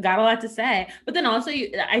got a lot to say. But then also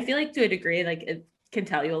I feel like to a degree, like it can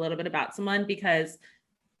tell you a little bit about someone because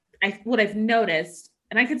what I've noticed,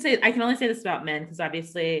 and I can only say this about men because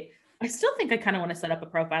obviously I still think I kind of want to set up a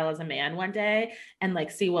profile as a man one day and like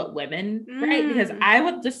see what women write because I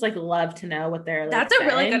would just like love to know what they're like. That's a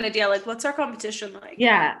really good idea. Like, what's our competition like?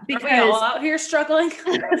 Yeah, because are we all out here struggling?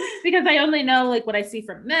 Because I only know like what I see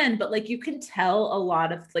from men, but like you can tell a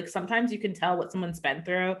lot of like sometimes you can tell what someone's been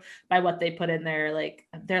through by what they put in there. Like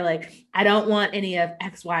they're like, I don't want any of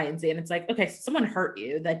X, Y, and Z, and it's like, okay, so someone hurt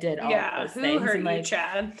you that did all of those things. Who hurt and, like, you,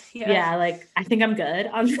 Chad? Yeah, like I think I'm good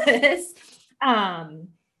on this.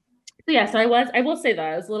 So I will say that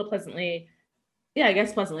I was a little pleasantly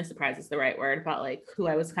surprised is the right word about like who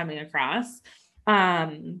I was coming across.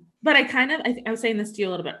 But I think I was saying this to you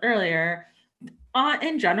a little bit earlier.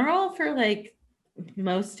 In general, for like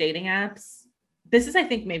most dating apps, this is I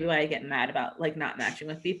think maybe why I get mad about like not matching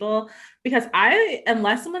with people because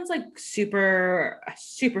unless someone's like super,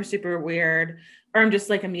 super, super weird, or I'm just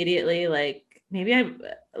like immediately like maybe I'm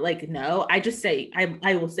like, no, I just say,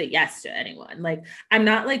 I will say yes to anyone. Like, I'm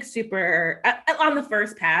not like super on the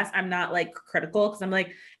first pass. I'm not like critical. Cause I'm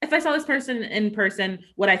like, if I saw this person in person,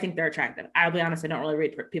 would I think they're attractive? I'll be honest. I don't really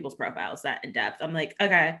read people's profiles that in depth. I'm like,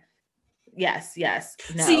 okay, yes. No,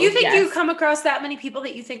 so you think you come across that many people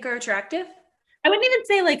that you think are attractive? I wouldn't even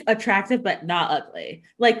say like attractive, but not ugly.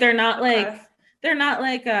 Like, they're not they're not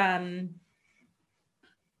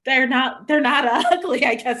ugly,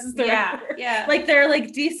 I guess is the right word. Yeah. Like they're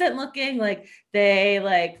like decent looking, like they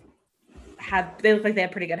look like they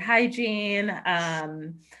have pretty good hygiene,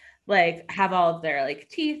 like have all of their like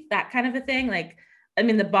teeth, that kind of a thing. Like I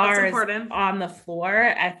mean, the bar is important. on the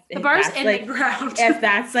floor. The bar's in like, the ground. If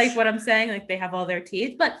that's like what I'm saying, like they have all their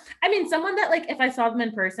teeth. But I mean, someone that like, if I saw them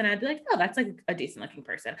in person, I'd be like, oh, that's like a decent looking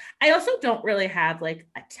person. I also don't really have like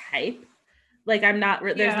a type. Like I'm not,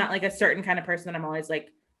 there's not like a certain kind of person that I'm always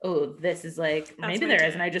like, oh, this is like, that's maybe there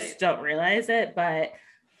is. And I just don't realize it. But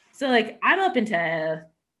so like, I'm open to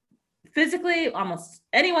physically almost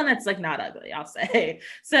anyone that's like not ugly, I'll say.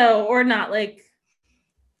 So, or not like,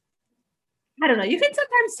 I don't know. You can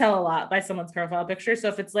sometimes tell a lot by someone's profile picture. So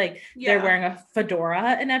if it's like they're wearing a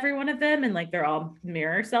fedora in every one of them and like they're all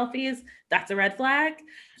mirror selfies, that's a red flag.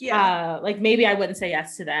 Yeah. Like maybe I wouldn't say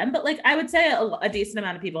yes to them, but like I would say a decent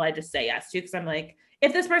amount of people I just say yes to because I'm like,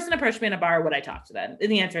 if this person approached me in a bar, would I talk to them?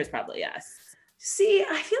 And the answer is probably yes. See,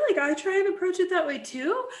 I feel like I try and approach it that way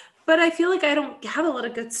too, but I feel like I don't have a lot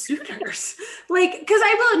of good suitors. Like, because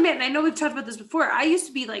I will admit, and I know we've talked about this before, I used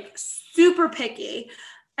to be like super picky.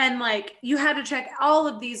 And like you had to check all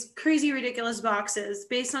of these crazy, ridiculous boxes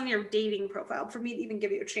based on your dating profile for me to even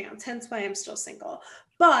give you a chance. Hence why I'm still single.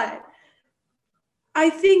 But I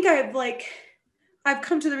think I've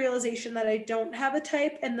come to the realization that I don't have a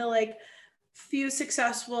type, and the like few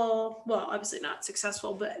successful, well, obviously not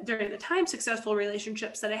successful, but during the time successful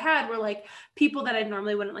relationships that I had were like people that I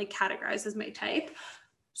normally wouldn't like categorize as my type.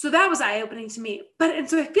 So that was eye-opening to me. And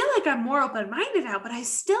so I feel like I'm more open-minded now, but I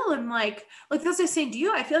still am like that's what I was saying to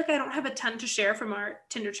you. I feel like I don't have a ton to share from our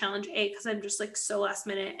Tinder challenge, because I'm just like so last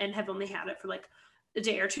minute and have only had it for like a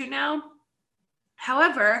day or two now.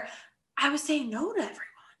 However, I was saying no to everyone.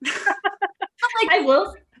 I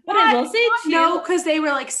will say too. No, because they were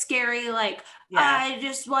like scary, like I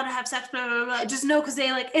just want to have sex, blah, blah, blah. Just no, because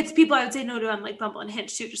they like, it's people I would say no to on like Bumble and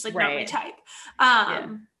Hinge too, just like not my type.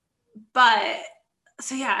 But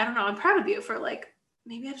so yeah, I don't know. I'm proud of you for like,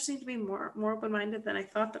 maybe I just need to be more open-minded than I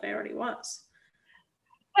thought that I already was.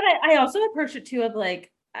 But I also approach it too of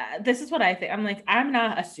like, this is what I think. I'm like, I'm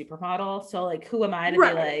not a supermodel. So like, who am I to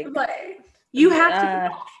be like, you have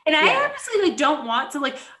to, and I honestly like don't want to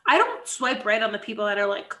like, I don't swipe right on the people that are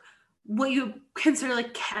like what you consider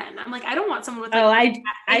like Ken. I'm like, I don't want someone with like,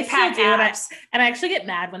 I still do, and I actually get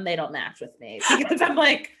mad when they don't match with me because I'm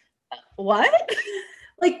like, what?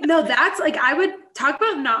 Like, no, that's like, I would talk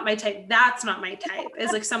about not my type. That's not my type,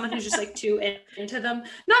 is like someone who's just like too into them.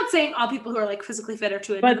 Not saying all people who are like physically fit are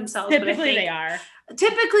too into themselves, typically but I think they are.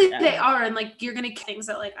 Typically they are. And like, you're going to get things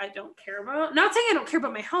that like, I don't care about. Not saying I don't care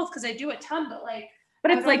about my health, because I do a ton, but like.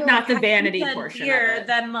 But it's like not the vanity portion of it.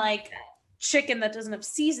 Than like chicken that doesn't have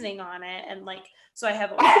seasening on it. And like, so I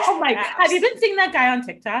have. Oh my God. Have you been seeing that guy on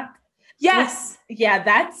TikTok? Yes.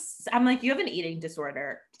 I'm like, you have an eating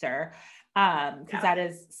disorder, sir. Because that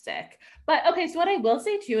is sick. But okay, so what I will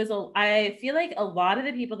say too is I feel like a lot of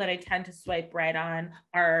the people that I tend to swipe right on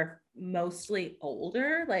are mostly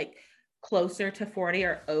older, like closer to 40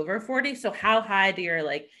 or over 40. So how high do your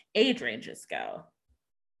like age ranges go?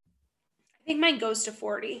 I think mine goes to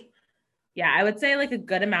 40. Yeah, I would say like a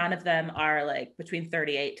good amount of them are like between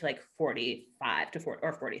 38 to like 45 to 40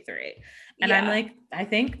 or 43. And I'm like, I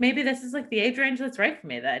think maybe this is like the age range that's right for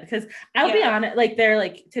me then. Because I'll be honest, like they're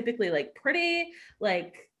like typically like pretty,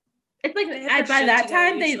 like it's like by that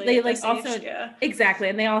time they like also exactly.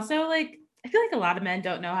 And they also like, I feel like a lot of men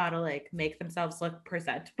don't know how to like make themselves look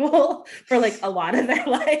presentable for like a lot of their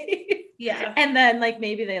life. Yeah. And then like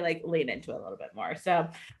maybe they like lean into it a little bit more. So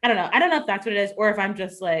I don't know. I don't know if that's what it is, or if I'm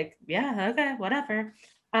just like, yeah, okay, whatever.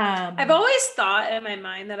 I've always thought in my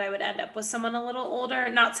mind that I would end up with someone a little older,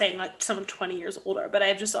 not saying like someone 20 years older, but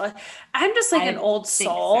I'm just like an old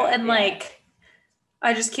soul. And like,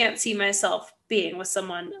 I just can't see myself being with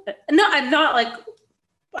someone. No, I'm not like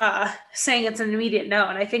saying it's an immediate no.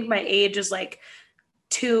 And I think my age is like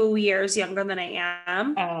 2 years younger than I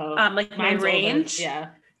am. Like my range. Older. Yeah.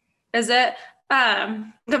 Is it?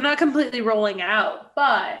 I'm not completely rolling out,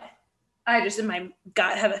 but I just in my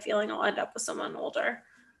gut have a feeling I'll end up with someone older.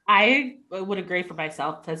 I would agree for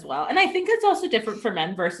myself as well. And I think it's also different for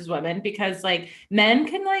men versus women, because like men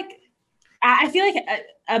can like, I feel like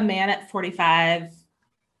a man at 45,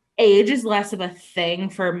 age is less of a thing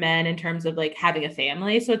for men in terms of like having a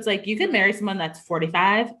family. So it's like, you could marry someone that's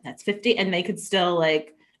 45, that's 50, and they could still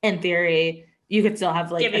like, in theory, you could still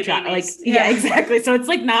have like a child. Like, yeah, exactly. So it's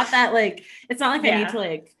like not that like, it's not like I need to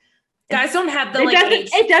like, guys don't have the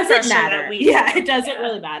it doesn't matter. It doesn't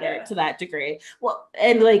really matter to that degree. Well,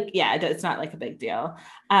 and like, it's not like a big deal.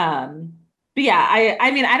 But yeah,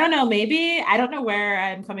 I mean, I don't know, maybe, I don't know where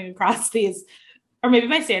I'm coming across these, or maybe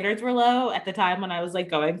my standards were low at the time when I was like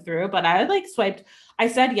going through, but I like I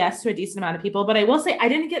said yes to a decent amount of people, but I will say I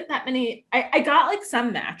didn't get that many. I got like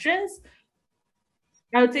some matches.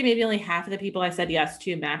 I would say maybe only half of the people I said yes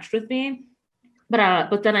to matched with me.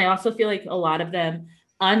 But then I also feel like a lot of them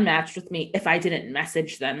unmatched with me if I didn't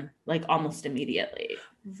message them like almost immediately.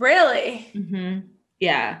 Really? Mm-hmm.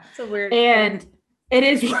 Yeah. It's a weird And thing. it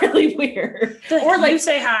is really weird. Or like you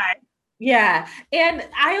say hi. Yeah. And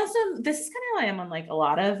I also, this is kind of why I'm on like a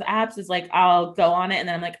lot of apps is like, I'll go on it and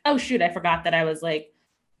then I'm like, oh shoot, I forgot that I was like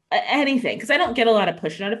anything. Cause I don't get a lot of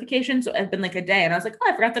push notifications. So it's been like a day and I was like,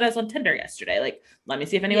 oh, I forgot that I was on Tinder yesterday. Like, let me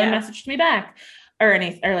see if anyone messaged me back or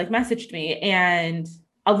like messaged me. And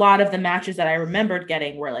a lot of the matches that I remembered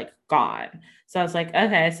getting were like gone. So I was like,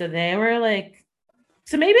 okay, so they were like,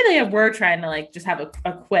 so maybe they were trying to like just have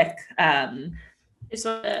a quick, just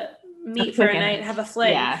want to meet for a night, have a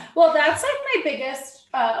fling. Yeah. Well, that's like my biggest,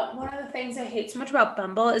 one of the things I hate so much about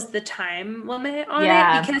Bumble is the time limit on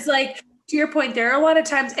it. Because like, to your point, there are a lot of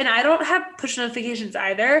times, and I don't have push notifications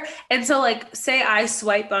either. And so like, say I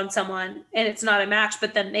swipe on someone and it's not a match,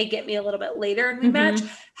 but then they get me a little bit later and we match.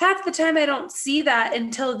 Half the time I don't see that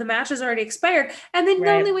until the match has already expired. And then the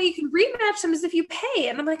only way you can rematch them is if you pay.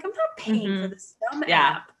 And I'm like, I'm not paying for this dumb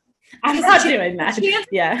app. I'm not doing that.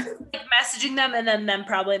 Yeah. Like messaging them and then them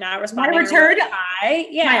probably not responding. My return,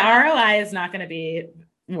 my ROI is not going to be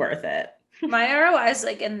worth it. My ROI is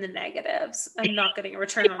like in the negatives. I'm not getting a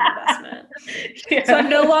return on investment. So I'm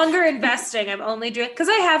no longer investing. I'm only doing, because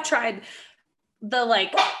I have tried the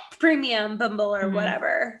like premium Bumble or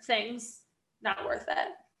whatever things. Not worth it.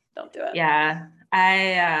 Don't do it. Yeah.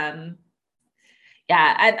 I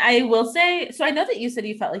will say, so I know that you said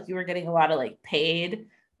you felt like you were getting a lot of like paid,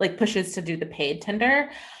 like pushes to do the paid Tinder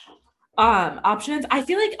options. I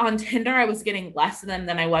feel like on Tinder I was getting less of them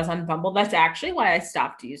than I was on Bumble. That's actually why I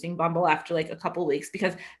stopped using Bumble after like a couple weeks,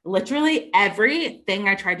 because literally everything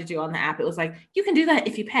I tried to do on the app, it was like, you can do that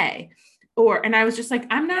if you pay. And I was just like,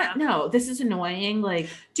 I'm not, no, this is annoying. Like,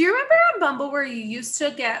 do you remember on Bumble where you used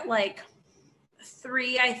to get like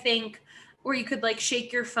 3, I think, where you could like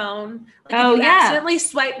shake your phone? Like if you accidentally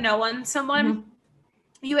swipe no on someone,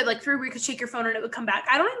 you had like 3 where you could shake your phone and it would come back.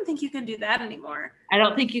 I don't even think you can do that anymore. I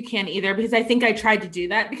don't think you can either, because I think I tried to do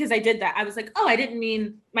that because I did that. I was like, oh, I didn't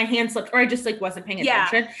mean, my hand slipped, or I just like wasn't paying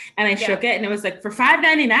attention and I shook it and it was like for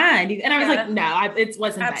 $5.99. And I was like, no, it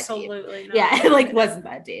wasn't absolutely that deep. Yeah, it like wasn't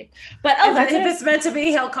that deep. But if it's meant to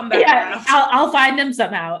be, he'll come back. Yeah, I'll find him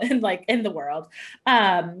somehow in the world.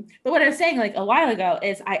 But what I was saying like a while ago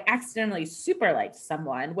is I accidentally super liked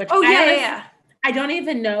someone, which I don't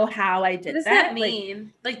even know how I did that. What does that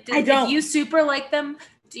mean? Like if you super like them,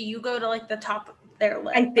 do you go to like the top of their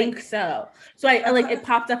list? I think so. So I like it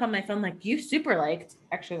popped up on my phone like, you super liked,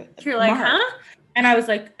 actually. You're like, huh? And I was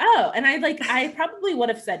like, oh, and I probably would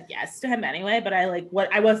have said yes to him anyway, but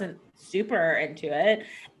I wasn't super into it.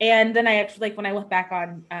 And then I actually, like when I went back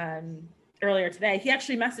on earlier today, he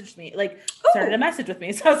actually messaged me, like started a message with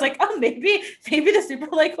me. So I was like, oh, maybe the super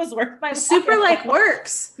like was worth my super like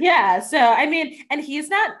works. Yeah. So I mean, and he's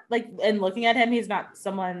not like, and looking at him, he's not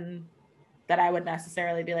someone that I would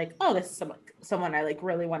necessarily be like, oh, this is someone I like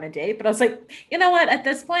really want to date. But I was like, you know what? At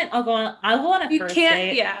this point, I'll go on a first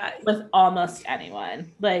date with almost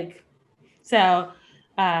anyone. Like, so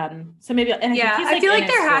maybe. And I feel like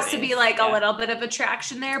there has to be like a little bit of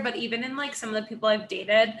attraction there. But even in like some of the people I've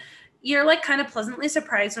dated, you're like kind of pleasantly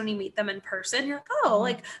surprised when you meet them in person. You're like, oh,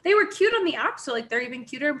 like they were cute on the app, so like they're even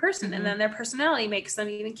cuter in person, and then their personality makes them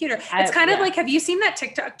even cuter. It's kind of like, have you seen that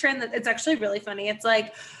TikTok trend? That it's actually really funny. It's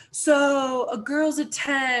like, so a girl's a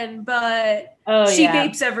 10, but she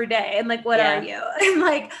vapes every day, and like, what are you? And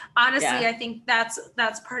like, honestly, I think that's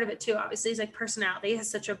part of it too. Obviously, it's like personality has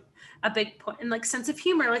such a big point, and like sense of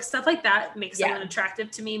humor, like stuff like that makes someone attractive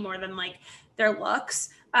to me more than like their looks.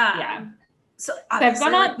 So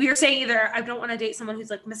obviously, like we were saying, either I don't want to date someone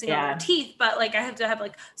who's like missing all their teeth, but like I have to have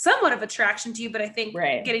like somewhat of attraction to you. But I think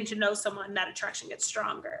getting to know someone, that attraction gets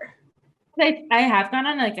stronger. I have gone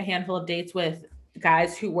on like a handful of dates with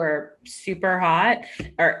guys who were super hot,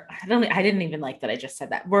 or I didn't even like that I just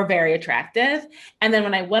said that, were very attractive. And then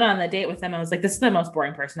when I went on the date with them, I was like, this is the most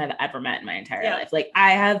boring person I've ever met in my entire life. Like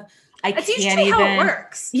that's usually how it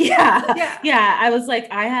works. Yeah. I was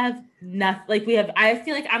like, I have nothing. Like I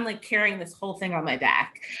feel like I'm like carrying this whole thing on my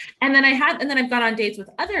back. And then I've gone on dates with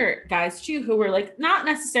other guys too, who were like, not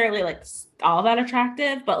necessarily like all that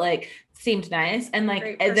attractive, but like seemed nice. And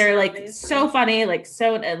like, they're like so funny, like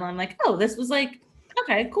so, and I'm like, oh, this was like,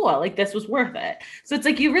 okay, cool. Like this was worth it. So it's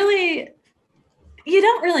like, you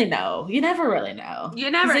don't really know. You never really know. You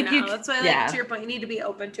never know. That's why, like, to your point, you need to be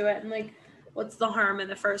open to it. And like, what's the harm in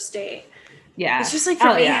the first date? Yeah. It's just like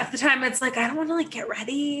for me, half the time it's like, I don't want to like get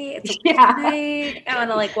ready. It's a night. I want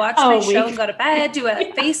to like watch my show and go to bed, do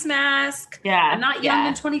a face mask. Yeah. I'm not young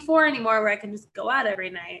and 24 anymore where I can just go out every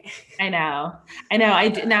night. I know. I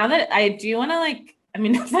do, now that I do want to like, I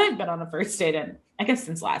mean, I've been on a first date in, I guess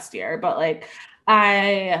since last year, but like,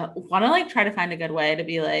 I want to like try to find a good way to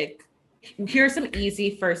be like, here's some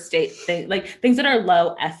easy first date thing, like things that are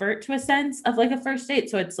low effort to a sense of like a first date.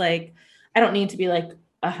 So it's like, I don't need to be like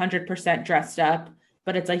 100% dressed up,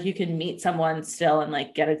 but it's like you can meet someone still and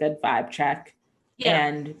like get a good vibe check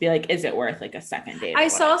and be like, is it worth like a second date? I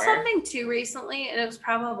saw something too recently, and it was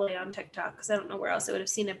probably on TikTok because I don't know where else I would have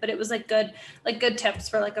seen it, but it was like good tips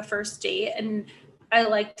for like a first date. And I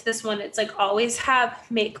liked this one. It's like always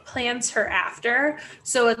make plans for after.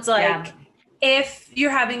 So it's like, if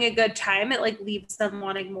you're having a good time, it like leaves them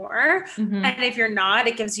wanting more. Mm-hmm. And if you're not,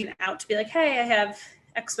 it gives you an out to be like, hey, I have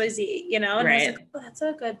XYZ, you know? And I was like, oh, that's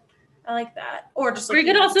a good, I like that. Or just like,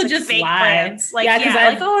 you could also just fake plans. Like,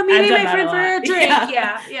 like, oh, I'm meeting my friend for a drink.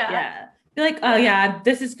 Yeah. Be like, oh yeah,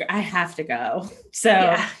 this is, I have to go. So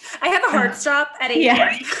I have a hard stop at 8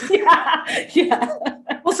 p.m. Yeah.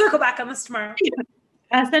 We'll circle back on this tomorrow.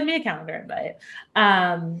 Send me a calendar invite.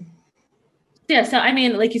 Yeah, so I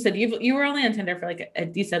mean, like you said, you were only on Tinder for like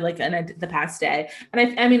you said like the past day,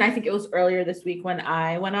 and I mean I think it was earlier this week when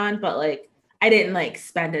I went on, but like I didn't like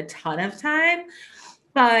spend a ton of time.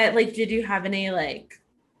 But like, did you have any like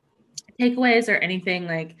takeaways or anything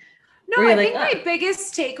like? No, I think my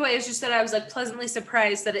biggest takeaway is just that I was like pleasantly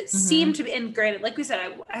surprised that it seemed to be. And granted, like we said,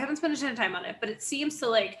 I haven't spent a ton of time on it, but it seems to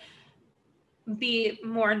like be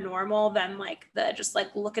more normal than like the just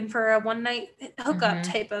like looking for a one night hookup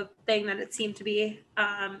type of thing that it seemed to be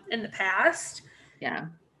in the past. Yeah.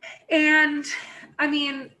 And I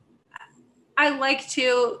mean, I like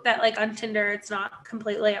too that like on Tinder, it's not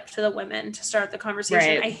completely up to the women to start the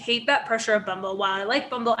conversation. Right. I hate that pressure of Bumble. While I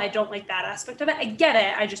like Bumble, I don't like that aspect of it. I get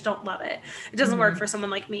it. I just don't love it. It doesn't work for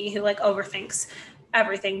someone like me who like overthinks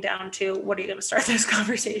everything down to what are you going to start this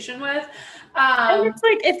conversation with? And it's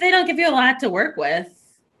like, if they don't give you a lot to work with.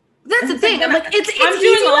 That's the thing. I'm like, it's I'm easy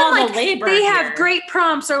doing all when, the labor. They have great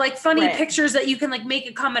prompts or like funny pictures that you can like make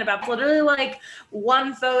a comment about. Literally like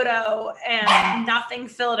one photo and nothing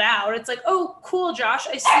filled out. It's like, oh, cool, Josh.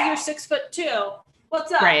 I see you're 6'2".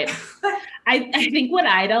 What's up? Right. I think what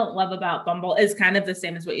I don't love about Bumble is kind of the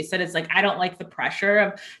same as what you said. It's like, I don't like the pressure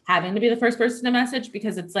of having to be the first person to message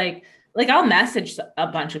because it's like I'll message a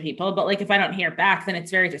bunch of people, but like if I don't hear back, then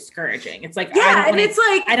it's very discouraging. It's like, it's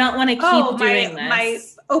like, I don't want to keep doing this. My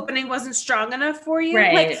opening wasn't strong enough for you.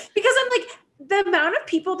 Right. Like, because I'm like, the amount of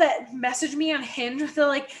people that message me on Hinge, they're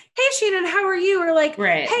like, hey Shannon, how are you? Or like,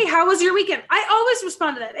 hey, how was your weekend? I always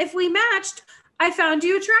respond to that. If we matched, I found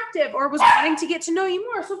you attractive or was wanting to get to know you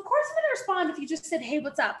more. So of course I'm going to respond if you just said, hey,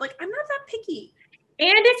 what's up? Like, I'm not that picky.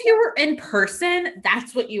 And if you were in person,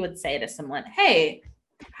 that's what you would say to someone. Hey,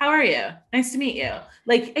 how are you? Nice to meet you.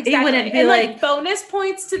 Like, exactly. It wouldn't be and like bonus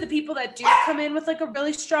points to the people that do come in with like a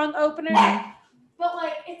really strong opener. But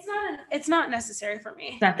like, it's not necessary for me.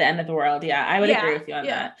 It's not the end of the world. Yeah. I would agree with you on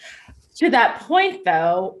that. To that point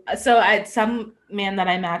though. So I had some man that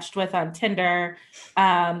I matched with on Tinder,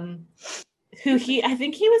 who I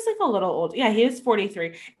think he was like a little old. Yeah. He was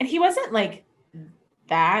 43 and he wasn't like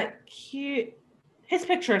that cute. His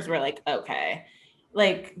pictures were like, okay.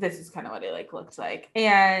 Like, this is kind of what it like looks like.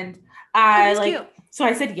 And I like, cute. So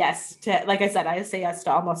I said yes to, like I said, I say yes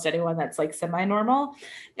to almost anyone that's like semi-normal.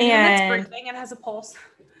 And that's breathing and has a pulse.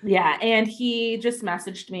 Yeah. And he just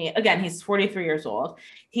messaged me again. He's 43 years old.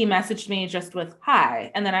 He messaged me just with hi.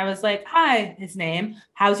 And then I was like, hi, his name,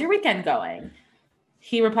 how's your weekend going?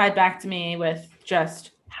 He replied back to me with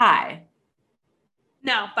just hi.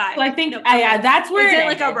 No, bye. So I think that's where is it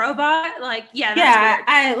like a robot? Like, that's weird.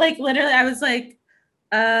 I like literally I was like,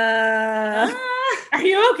 are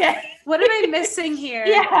you okay? What am I missing here?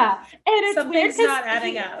 Yeah. And it's something's not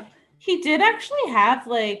adding up. He did actually have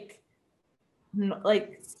like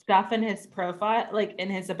stuff in his profile, like in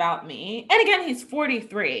his about me. And again, he's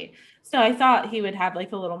 43. So I thought he would have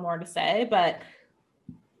like a little more to say, but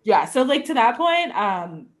yeah. So like to that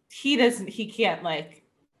point, he can't like,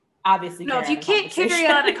 obviously. No, if you can't carry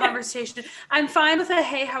on a conversation, I'm fine with a,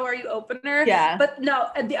 hey, how are you opener? Yeah. But no,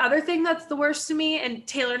 and the other thing that's the worst to me, and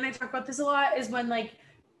Taylor and I talk about this a lot, is when like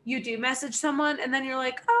you do message someone and then you're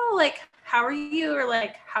like, oh, like, how are you? Or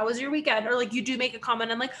like, how was your weekend? Or like you do make a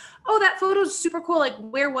comment and like, oh, that photo's super cool. Like,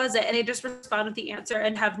 where was it? And they just respond with the answer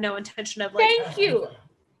and have no intention of like, thank you.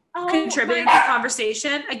 Contributing to the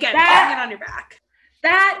conversation. Again, putting it on your back.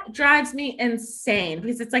 That drives me insane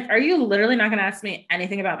because it's like, are you literally not going to ask me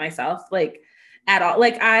anything about myself? Like, at all.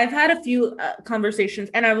 Like I've had a few conversations,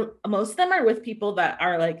 and most of them are with people that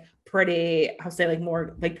are like pretty, I'll say like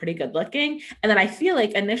more like pretty good looking. And then I feel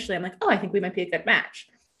like initially I'm like, oh, I think we might be a good match.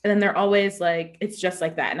 And then they're always like, it's just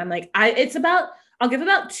like that. And I'm like, I'll give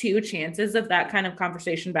about 2 chances of that kind of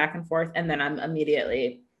conversation back and forth. And then I'm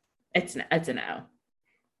immediately, it's a no.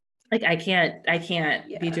 Like I can't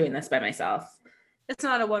be doing this by myself. It's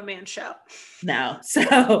not a one-man show. No. So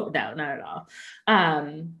no, not at all.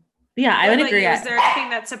 Yeah, I would agree. Is there anything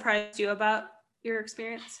that surprised you about your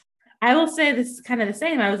experience? I will say this is kind of the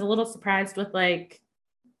same. I was a little surprised with like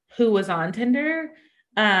who was on Tinder.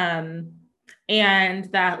 And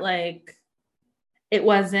that like it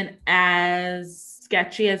wasn't as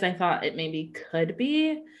sketchy as I thought it maybe could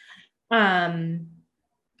be.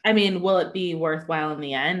 I mean, will it be worthwhile in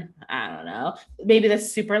the end? I don't know. Maybe the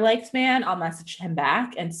super liked man, I'll message him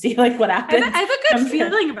back and see like what happens. I have a good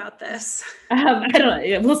feeling about this. I don't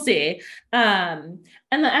know. We'll see. And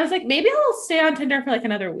then I was like, maybe I'll stay on Tinder for like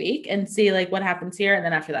another week and see like what happens here. And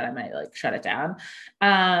then after that, I might like shut it down.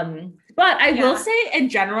 But I will say in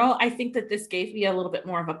general, I think that this gave me a little bit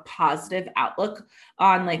more of a positive outlook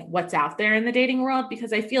on like what's out there in the dating world,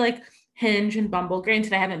 because I feel like Hinge and Bumble,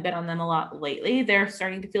 granted I haven't been on them a lot lately, they're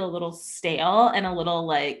starting to feel a little stale and a little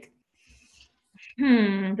like,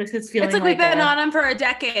 this is feeling it's like we've been on them for a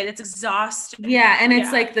decade. It's exhausting. Yeah. And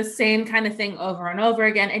it's like the same kind of thing over and over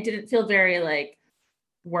again. It didn't feel very like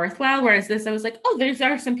worthwhile. Whereas this, I was like, oh, there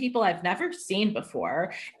are some people I've never seen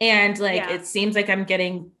before. And like, it seems like I'm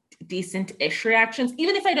getting decent-ish reactions,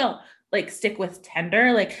 even if I don't like stick with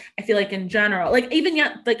Tinder. Like I feel like in general, like even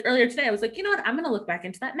like earlier today, I was like, you know what, I'm gonna look back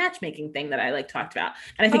into that matchmaking thing that I like talked about,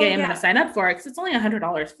 and I think I am gonna sign up for it because it's only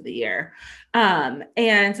 $100 for the year.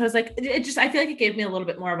 And so I was like, I feel like it gave me a little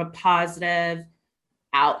bit more of a positive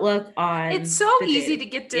outlook on. It's so easy to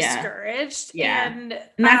get discouraged. And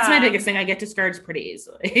that's my biggest thing. I get discouraged pretty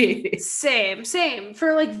easily. same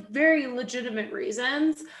for like very legitimate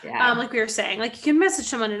reasons. Like we were saying, like you can message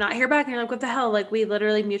someone and not hear back and you're like, what the hell, like we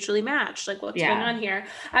literally mutually matched, like what's going on here.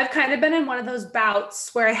 I've kind of been in one of those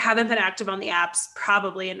bouts where I haven't been active on the apps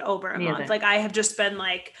probably in over a month. Like I have just been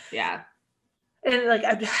like and like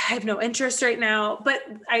I have no interest right now. But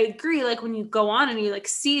I agree, like when you go on and you like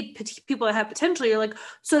see people that have potential, you're like,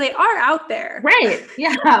 so they are out there, right?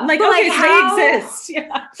 Yeah. I'm like, okay, like they exist.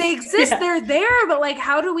 They exist. They're there, but like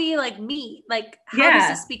how do we like meet? Like how does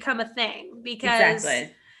this become a thing? Because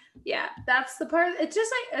that's the part. It's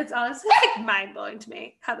just like, it's honestly like mind-blowing to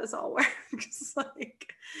me how this all works.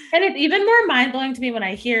 Like, and it's even more mind-blowing to me when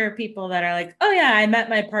I hear people that are like, oh yeah, I met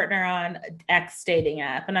my partner on X dating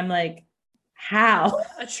app, and I'm like, how?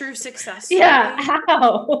 A true success story.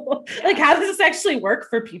 How? Like, how does this actually work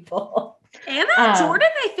for people? Anna and Jordan,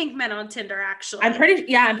 I think, met on Tinder, actually. I'm pretty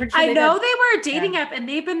sure. I know they were a dating app, and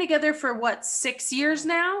they've been together for what, 6 years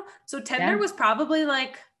now? So Tinder was probably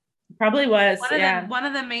like... Probably was, one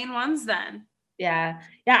of the main ones then. Yeah.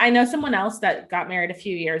 I know someone else that got married a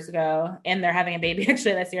few years ago, and they're having a baby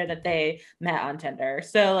actually this year that they met on Tinder.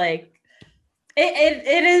 So, like,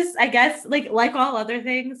 it is, I guess, like all other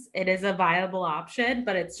things, it is a viable option,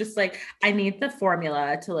 but it's just like, I need the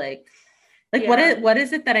formula to like what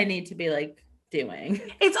is it that I need to be like doing?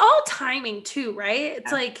 It's all timing too, right?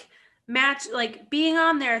 It's like match, like being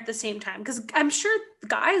on there at the same time. Because I'm sure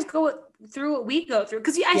guys go through what we go through.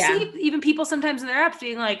 Because I see even people sometimes in their apps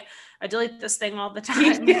being like, I delete this thing all the time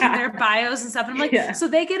in their bios and stuff. And I'm like, so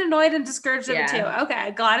they get annoyed and discouraged of it too. Okay,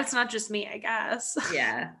 glad it's not just me, I guess.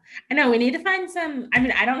 Yeah. I know we need to find some, I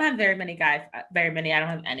mean, I don't have I don't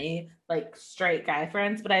have any like straight guy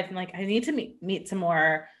friends, but I'm like, I need to meet some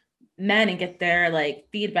more men and get their like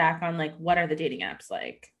feedback on like, what are the dating apps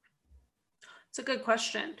like? It's a good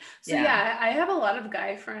question. So I have a lot of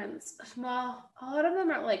guy friends. Well, a lot of them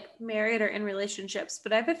are like married or in relationships,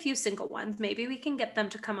 but I have a few single ones. Maybe we can get them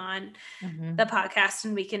to come on the podcast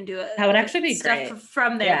and we can do it. That would actually be stuff great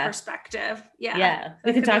from their perspective. Yeah.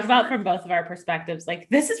 We can talk about from both of our perspectives. Like,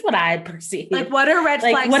 this is what I perceive. Like, what are red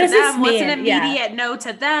flags to them? What's an immediate no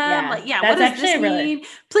to them? Like, what does this mean?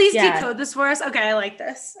 Please decode this for us. Okay, I like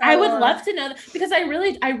this. I would love to know that, because I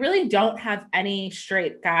really don't have any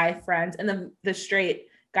straight guy friends, and the straight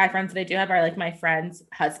guy friends that I do have are like my friends'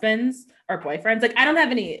 husbands or boyfriends. Like, I don't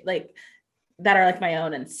have any like that are like my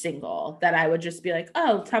own and single that I would just be like,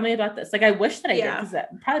 oh, tell me about this. Like, I wish that I did, because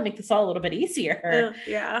that would probably make this all a little bit easier. But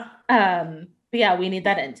yeah, we need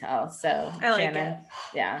that intel. So I like it.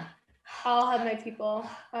 Yeah. I'll have my people,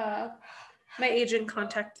 my agent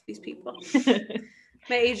contact these people.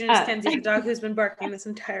 My agent is Kenzie, the dog who's been barking this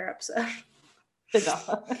entire episode. The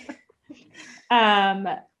dog.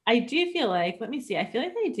 I do feel like, let me see. I feel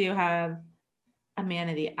like they do have a man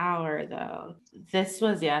of the hour though. This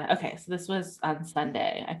was, okay. So this was on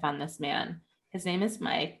Sunday. I found this man. His name is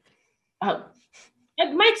Mike. Oh,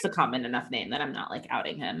 Mike's a common enough name that I'm not like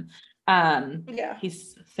outing him. Yeah.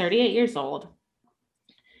 He's 38 years old.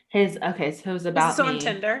 So it was about me. On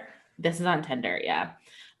Tinder? This is on Tinder, yeah.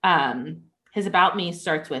 His about me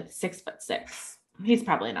starts with 6'6". He's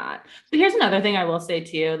probably not. But here's another thing I will say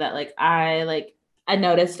to you that I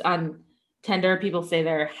noticed on Tinder, people say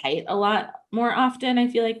their height a lot more often, I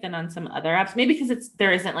feel like, than on some other apps. Maybe because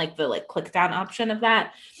there isn't like the like click down option of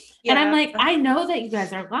that. Yeah. And I'm like, I know that you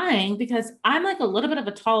guys are lying because I'm like a little bit of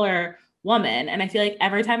a taller woman. And I feel like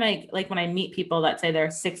every time when I meet people that say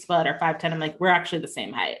they're 6 foot or 5'10", I'm like, we're actually the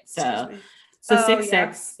same height. So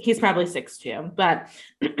 6'6", he's probably 6'2". But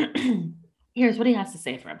here's what he has to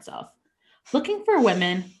say for himself. Looking for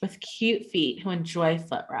women with cute feet who enjoy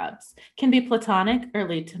foot rubs, can be platonic or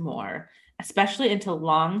lead to more, especially into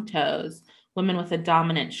long toes, women with a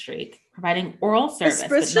dominant streak, providing oral service.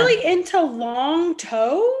 Especially into long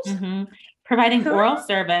toes? Mm-hmm. Providing oral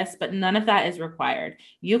service, but none of that is required.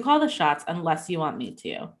 You call the shots unless you want me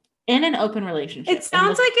to. In an open relationship. It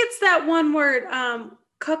sounds like it's that one word,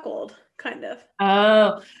 cuckold, kind of.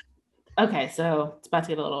 Oh, okay. So it's about to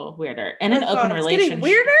get a little weirder. In an open relationship. Getting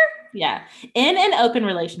weirder? Yeah. In an open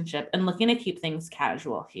relationship and looking to keep things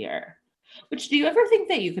casual here. Which, do you ever think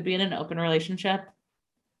that you could be in an open relationship?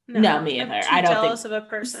 No, me either. I don't jealous of a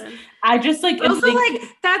person. I just like also like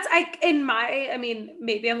that's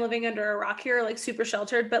maybe I'm living under a rock here, like super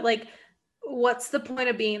sheltered, but like what's the point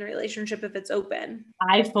of being in a relationship if it's open?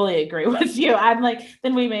 I fully agree with you. I'm like,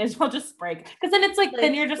 then we may as well just break. Because then it's like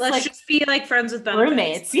then you're just let's just be like friends with benefits.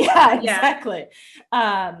 Roommates. Yeah, exactly. So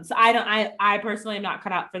I personally am not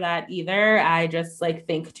cut out for that either. I just like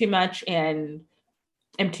think too much and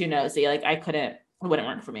am too nosy. Like it wouldn't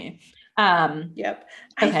work for me. Yep.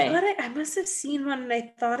 Okay. I thought I must have seen one and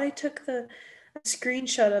I thought I took a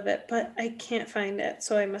screenshot of it, but I can't find it.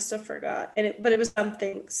 So I must have forgot. But it was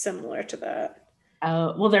something similar to that.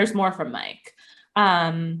 Oh, well, there's more from Mike.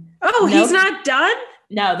 He's not done?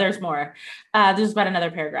 No, there's more. There's about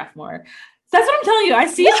another paragraph more. So that's what I'm telling you. I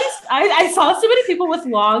see this. I saw so many people with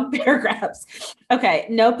long paragraphs. Okay.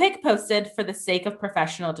 No pic posted for the sake of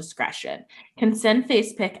professional discretion. Can send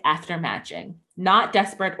face pic after matching. Not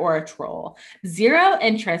desperate or a troll. Zero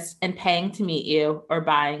interest in paying to meet you or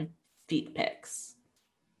buying feet pics.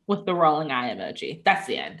 With the rolling eye emoji. That's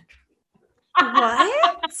the end.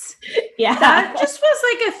 What? Yeah. That just was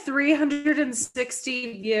like a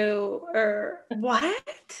 360 view or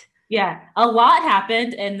what? Yeah. A lot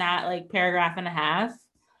happened in that like paragraph and a half.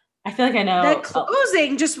 I feel like I know. That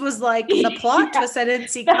closing just was like the plot twist I didn't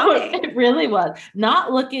see coming. It really was.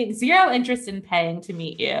 Zero interest in paying to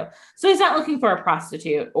meet you. So he's not looking for a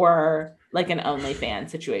prostitute or like an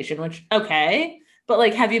OnlyFans situation, which, okay. But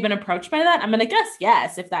like, have you been approached by that? I'm going to guess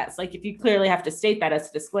yes, if you clearly have to state that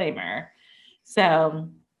as a disclaimer. So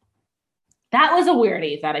that was a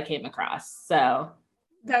weirdie that I came across. So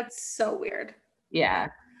that's so weird. Yeah.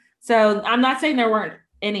 So I'm not saying there weren't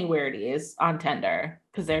any weirdies on Tinder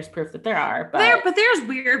because there's proof that there are. But there's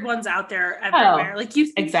weird ones out there everywhere. Like you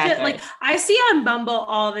see exactly. Shit, like I see on Bumble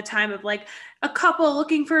all the time of like a couple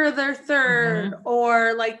looking for their third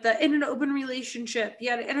or like in an open relationship.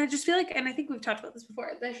 Yeah. And I just feel like, and I think we've talked about this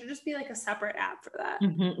before, there should just be like a separate app for that.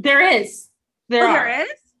 There is. There is?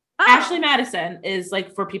 Oh. Ashley Madison is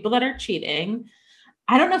like for people that are cheating.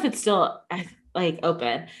 I don't know if it's still like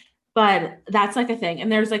open, but that's like a thing.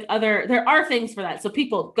 And there are things for that. So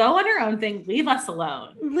people go on your own thing, leave us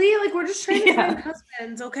alone. Like we're just trying to find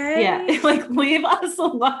husbands, okay? Yeah, like leave us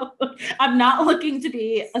alone. I'm not looking to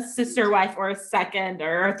be a sister wife or a second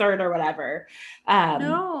or a third or whatever.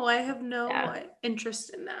 No, I have no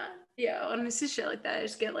interest in that. Yeah, when I see shit like that, I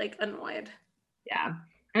just get like annoyed. Yeah.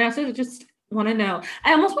 And I also just want to know,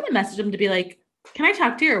 I almost want to message them to be like, can I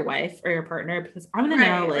talk to your wife or your partner? Because I want to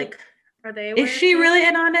know like are they? Is she really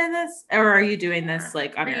in on this, or are you doing this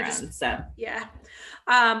like on your own? So yeah.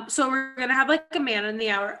 So we're gonna have like a man of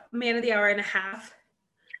the hour and a half.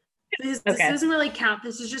 This doesn't really count.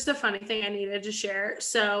 This is just a funny thing I needed to share.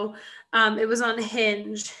 So, it was on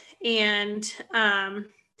Hinge, and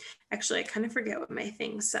actually I kind of forget what my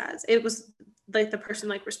thing says. It was like the person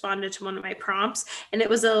like responded to one of my prompts, and it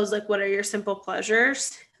was those like, what are your simple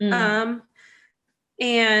pleasures?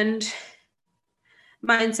 And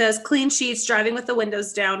mine says clean sheets, driving with the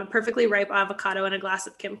windows down, a perfectly ripe avocado, and a glass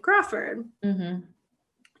of Kim Crawford.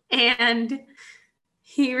 And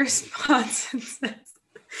he responds and says,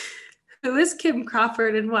 who is Kim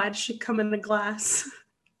Crawford and why does she come in the glass?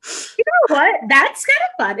 You know what? That's kind of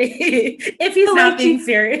funny if he's not being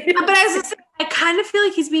serious. But I kind of feel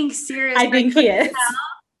like he's being serious. I think he is.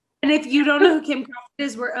 And if you don't know who Kim Crawford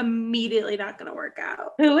is, we're immediately not going to work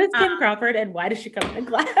out. Who is Kim Crawford and why does she come in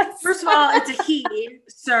class? First of all, it's a he,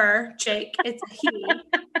 sir, Jake. It's a he.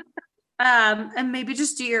 And maybe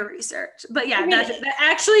just do your research. But yeah, that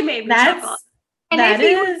actually made me chuckle. And I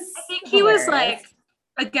think he was like,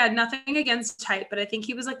 again, nothing against height, but I think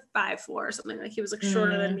he was like 5'4" or something. Like he was like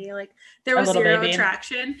shorter than me. Like there was zero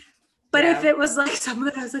attraction. But if it was like someone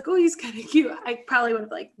that I was like, oh, he's kind of cute, I probably would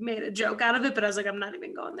have like made a joke out of it. But I was like, I'm not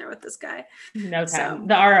even going there with this guy. No time. So,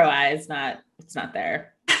 the ROI is not. It's not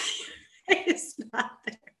there. It's not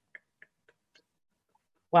there.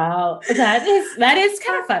 Wow, that is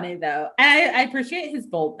kind of funny though. I appreciate his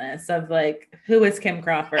boldness of like, who is Kim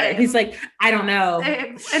Crawford? He's like, I don't know.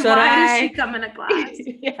 And why does she come in a class?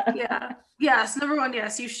 Yeah. Yes. Number one,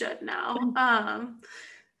 yes, you should know.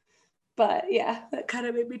 But yeah, that kind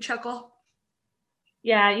of made me chuckle.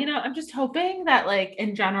 Yeah, I'm just hoping that like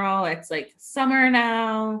in general, it's like summer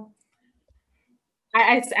now.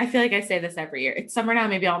 I feel like I say this every year. It's summer now.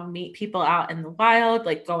 Maybe I'll meet people out in the wild,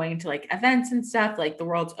 like going to like events and stuff. Like the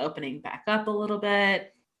world's opening back up a little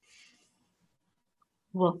bit.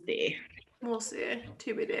 We'll see.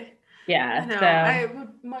 TBD. Yeah. No, I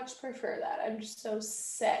would much prefer that. I'm just so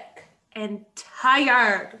sick and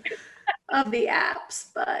tired of the apps,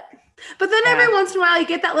 but then every once in a while you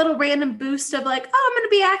get that little random boost of like, oh, I'm going to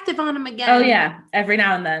be active on them again. Oh yeah. Every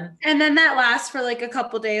now and then. And then that lasts for like a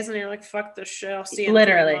couple days and you're like, fuck this shit. I'll see you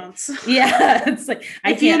literally. in 3 months. Yeah. It's like,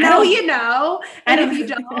 if you know. And if you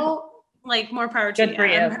don't, like more power to you. For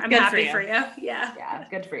you. I'm happy for you. Yeah. Yeah.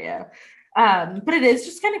 Good for you. But it is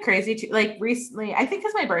just kind of crazy to like recently, I think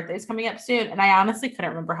because my birthday is coming up soon and I honestly couldn't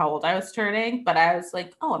remember how old I was turning, but I was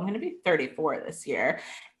like, oh, I'm going to be 34 this year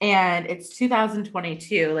and it's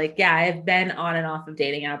 2022. Like, yeah, I've been on and off of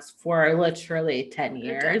dating apps for literally 10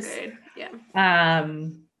 years. Yeah.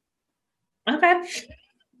 Okay.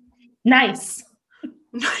 Nice.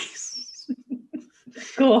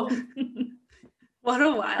 Cool. What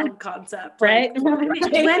a wild concept. Right? Like,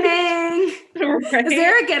 winning. Right. Is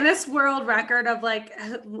there a Guinness World Record of like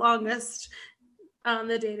longest on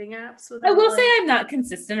the dating apps? I will say I'm not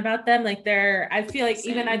consistent about them. Like I feel like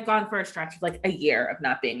even I've gone for a stretch of like a year of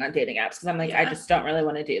not being on dating apps because I'm like, I just don't really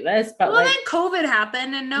want to do this. But then COVID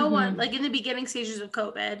happened and no one, like in the beginning stages of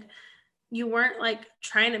COVID, you weren't like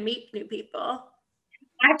trying to meet new people.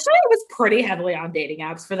 Actually, I was pretty heavily on dating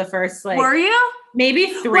apps for the first like. Were you? Maybe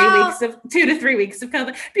 2 to 3 weeks of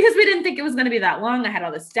COVID because we didn't think it was going to be that long. I had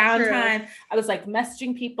all this downtime. True. I was like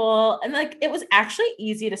messaging people and like it was actually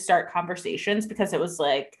easy to start conversations because it was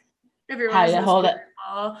like how you hold it.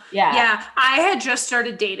 Yeah. I had just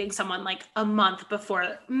started dating someone like a month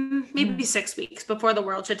before, maybe 6 weeks before the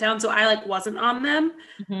world shut down. So I like wasn't on them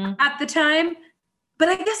at the time. But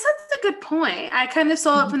I guess that's a good point. I kind of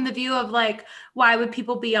saw it from the view of like, why would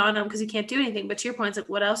people be on them? Because you can't do anything. But to your point, it's like,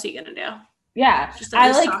 what else are you going to do? Yeah. Just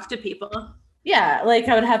like talk to people. Yeah. Like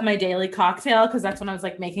I would have my daily cocktail because that's when I was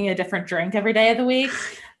like making a different drink every day of the week,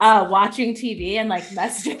 watching TV and like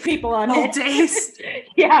messaging people on all days.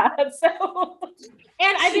 Yeah. So,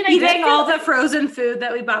 and I mean, eating all the frozen food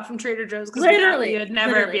that we bought from Trader Joe's because you would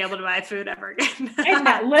never be able to buy food ever again. And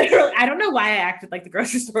that literally, I don't know why I acted like the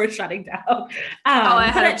grocery store was shutting down.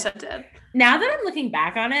 I 100% did. Now that I'm looking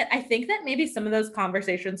back on it, I think that maybe some of those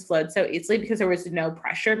conversations flowed so easily because there was no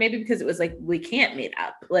pressure. Maybe because it was like, we can't meet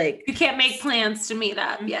up. Like you can't make plans to meet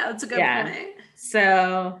up. Yeah, that's a good point.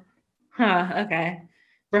 So, okay.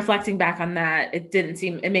 Reflecting back on that,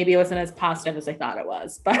 maybe it wasn't as positive as I thought it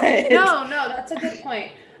was, but no, that's a good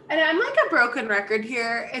point. And I'm like a broken record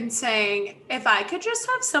here in saying if I could just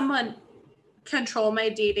have someone control my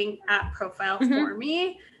dating app profile for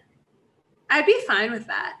me, I'd be fine with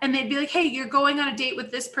that. And they'd be like, hey, you're going on a date with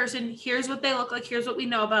this person. Here's what they look like. Here's what we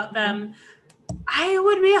know about them. I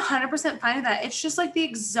would be 100% fine with that. It's just like the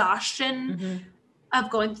exhaustion of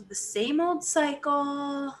going through the same old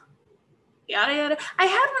cycle. Yada yada. I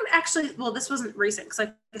haven't actually. Well, this wasn't recent because,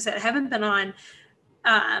 like I said, I haven't been on,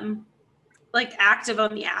 like active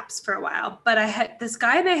on the apps for a while. But I had this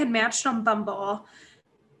guy and I had matched on Bumble,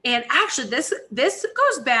 and actually, this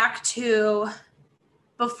goes back to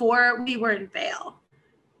before we were in Vail,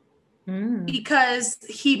 because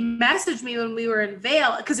he messaged me when we were in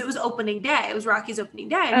Vail because it was opening day. It was Rocky's opening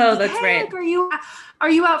day. And that's right. Like, are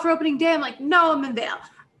you out for opening day? I'm like, no, I'm in Vail.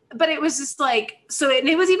 But it was just like, so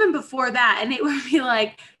it was even before that. And it would be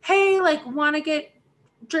like, hey, like, want to get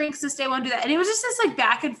drinks this day, want to do that. And it was just this like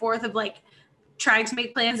back and forth of like trying to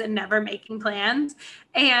make plans and never making plans.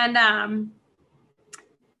 And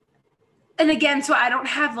again, so I don't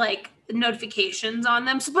have like notifications on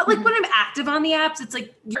them. So, but like when I'm active on the apps, it's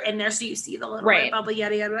like you're in there, so you see the little red bubble,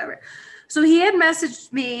 yada yada, whatever. So he had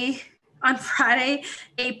messaged me on Friday,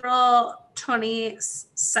 April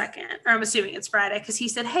 22nd, or I'm assuming it's Friday, because he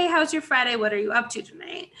said, "Hey, how's your Friday? What are you up to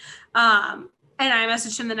tonight?" And I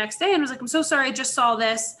messaged him the next day and was like, "I'm so sorry, I just saw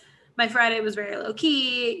this. My Friday was very low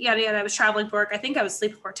key, yada yada. I was traveling for work. I think I was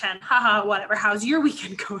asleep before 10. Haha, whatever. How's your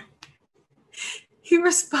weekend going?" He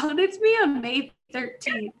responded to me on May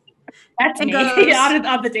 13th. That's me. Goes,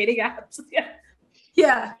 on the dating apps.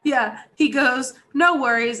 Yeah. He goes, "No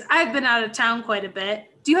worries. I've been out of town quite a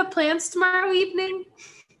bit. Do you have plans tomorrow evening?"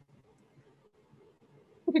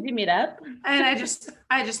 Could you meet up? And I just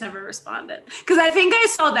never responded, because I think I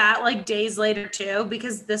saw that like days later too,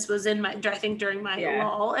 because this was in my, I think during my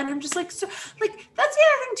lull, and I'm just like, so, like that's the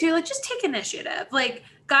other thing too, like just take initiative. Like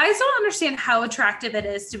guys don't understand how attractive it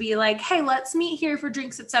is to be like, "Hey, let's meet here for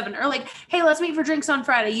drinks at 7," or like, "Hey, let's meet for drinks on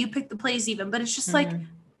Friday. You pick the place even." But it's just like,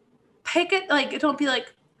 pick it. Like, don't be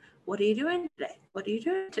like, "What are you doing today? What are you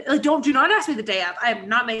doing today?" Like, do not ask me the day up. I am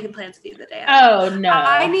not making plans with you the day up. Oh no.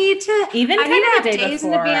 I need to have days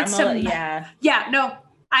in advance to no.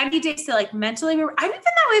 I need days to like mentally. I'm even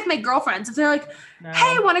that way with my girlfriends. If they're like,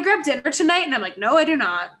 "Hey, want to grab dinner tonight?" And I'm like, "No, I do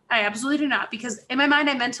not. I absolutely do not." Because in my mind,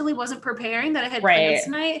 I mentally wasn't preparing that I had plans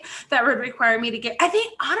tonight that would require me to get. I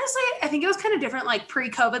think it was kind of different, like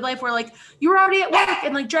pre-COVID life, where like you were already at work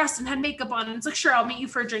and like dressed and had makeup on. And it's like, sure, I'll meet you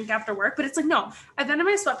for a drink after work. But it's like, no, I've been in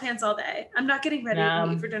my sweatpants all day. I'm not getting ready to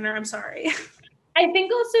meet you for dinner. I'm sorry. I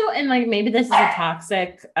think also, and like maybe this is a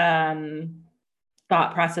toxic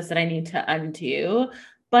thought process that I need to undo.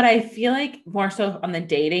 But I feel like more so on the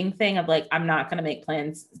dating thing of like, I'm not going to make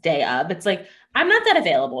plans day of. It's like, I'm not that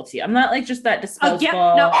available to you. I'm not like just that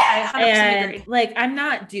disposable. I 100% and agree. Like, I'm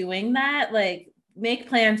not doing that. Like, make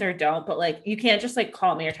plans or don't, but like, you can't just like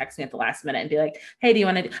call me or text me at the last minute and be like, "Hey, do you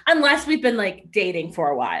want to?" Unless we've been like dating for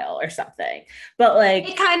a while or something. But like,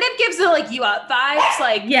 it kind of gives the like you up vibes.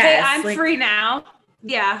 Like, "Hey, I'm like, free now."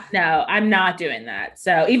 Yeah. No, I'm not doing that.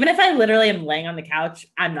 So even if I literally am laying on the couch,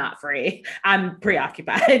 I'm not free. I'm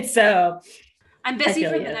preoccupied. So I'm busy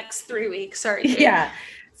for the next 3 weeks. Sorry. Dude. Yeah.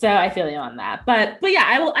 So I feel you on that. But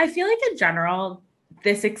yeah, I feel like in general,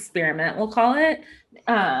 this experiment, we'll call it,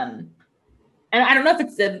 and I don't know if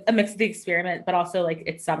it's a mix of the experiment, but also like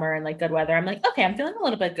it's summer and like good weather. I'm like, okay, I'm feeling a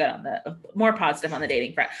little bit good on the more positive on the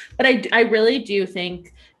dating front. But I really do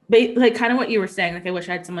think, like kind of what you were saying, like I wish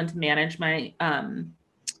I had someone to manage my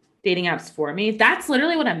dating apps for me. That's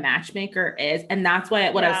literally what a matchmaker is. And that's what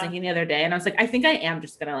I was thinking the other day. And I was like, I think I am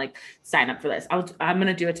just gonna like sign up for this. I'm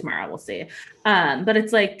gonna do it tomorrow. We'll see. But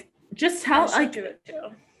it's like, just do it too.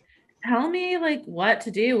 Tell me like what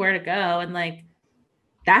to do, where to go, and like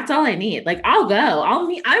that's all I need. Like I'll go.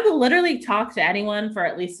 I will literally talk to anyone for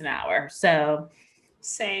at least an hour. So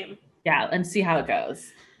same. Yeah, and see how it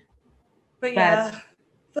goes. But yeah.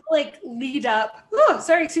 The like lead up. Oh,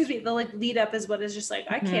 sorry, excuse me. The like lead up is what is just like,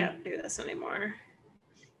 I can't do this anymore.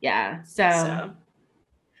 Yeah. So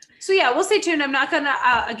yeah, we'll stay tuned. I'm not gonna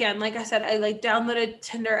again, like I said, I like downloaded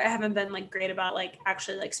Tinder. I haven't been like great about like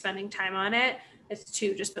actually like spending time on it. It's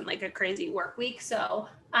just been like a crazy work week. So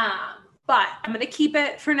but I'm gonna keep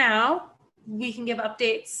it for now. We can give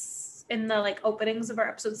updates in the like openings of our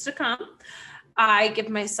episodes to come. I give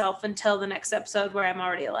myself until the next episode where I'm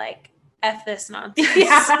already like, F this nonsense.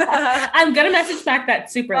 Yeah. I'm gonna message back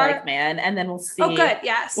that super like man, and then we'll see. Oh, good.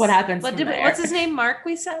 Yes. What happens? What's his name? Mark,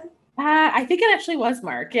 we said? I think it actually was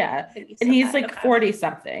Mark. Yeah. And he's like 40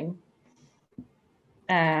 something.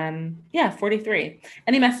 43.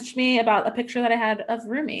 And he messaged me about a picture that I had of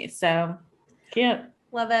Rumi. So cute.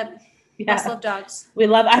 Love it. Yeah. Must love dogs.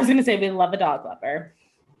 I was gonna say we love a dog lover.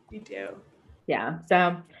 We do. Yeah.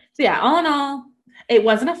 So yeah, all in all, it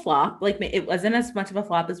wasn't a flop. Like it wasn't as much of a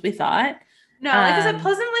flop as we thought. No, like I said,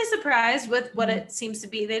 pleasantly surprised with what it seems to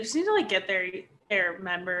be. They just need to like get their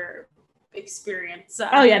member experience.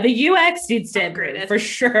 Oh yeah, the UX needs to improve for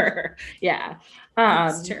sure. Yeah.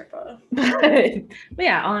 It's terrible. But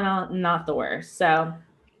yeah, all in all, not the worst. So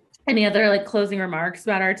any other like closing remarks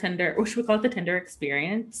about our Tinder, or should we call it the Tinder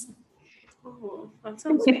experience? Oh, that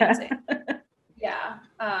sounds fancy. Yeah.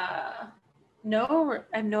 No,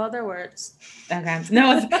 I have no other words. Okay.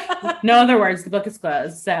 No other words. The book is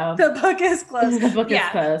closed. So the book is closed. The book is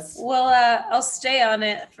closed. Well, I'll stay on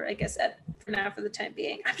it for, like I said, for now, for the time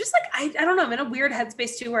being. I'm just like, I don't know. I'm in a weird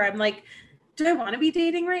headspace too, where I'm like, do I want to be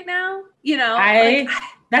dating right now? You know,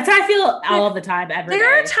 that's how I feel all the time. Every day.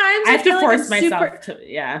 There are times I have to force myself to,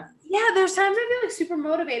 Yeah, there's times I feel like super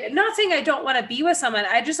motivated. Not saying I don't want to be with someone.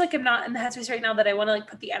 I just like am not in the headspace right now that I want to like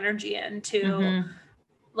put the energy into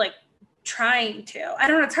like trying to. I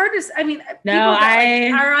don't know. It's hard to, I mean, No, people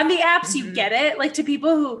that like, are on the apps, you get it. Like to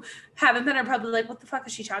people who haven't been are probably like, what the fuck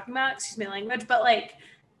is she talking about? Excuse my language. But like,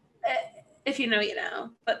 if you know, you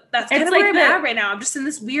know. But that's kind of where I'm at right now. I'm just in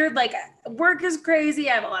this weird, like, work is crazy.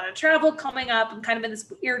 I have a lot of travel coming up. I'm kind of in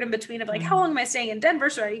this weird in between of like, how long am I staying in Denver?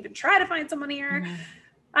 So I even try to find someone here.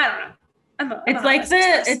 I don't know.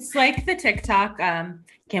 It's like the TikTok.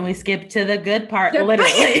 Can we skip to the good part?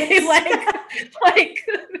 Literally, like.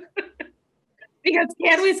 Because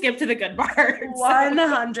can we skip to the good part?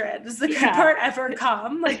 100. Does the good part ever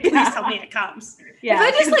come? Like, please tell me it comes. Yeah. If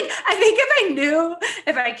I just I think if I knew,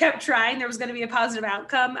 if I kept trying, there was going to be a positive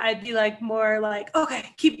outcome, I'd be like more like, okay,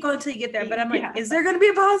 keep going until you get there. But I'm like, is there going to be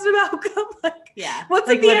a positive outcome? What's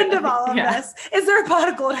at the end of all of this? Is there a pot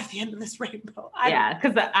of gold at the end of this rainbow?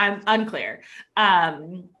 Because I'm unclear.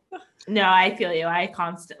 No, I feel you. I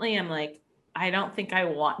constantly am like, I don't think I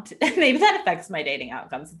want to, maybe that affects my dating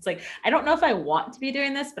outcomes. It's like, I don't know if I want to be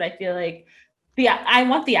doing this, but I feel like I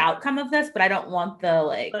want the outcome of this, but I don't want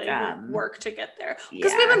the work to get there.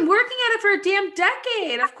 Because we've been working at it for a damn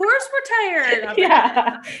decade. Of course we're tired of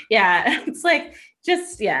it. Yeah. It's like,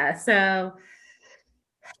 so,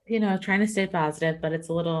 trying to stay positive, but it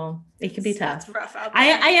can be tough. It's rough out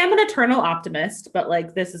there. I am an eternal optimist, but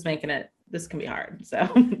like, this can be hard. So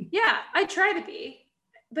yeah, I try to be.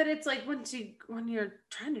 But it's like when you're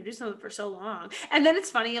trying to do something for so long, and then it's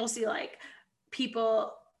funny, you'll see like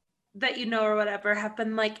people that or whatever have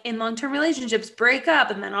been like in long-term relationships, break up,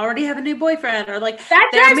 and then already have a new boyfriend, or like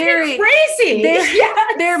they're married, crazy.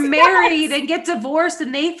 They're married and get divorced,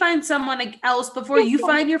 and they find someone else before you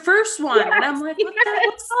find your first one. And I'm like,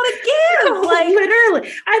 what's all to give? Like literally,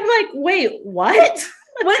 I'm like, wait, what?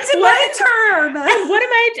 When's it my turn? And what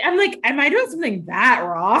I'm like, am I doing something that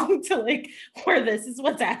wrong to like where this is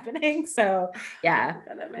what's happening? So yeah,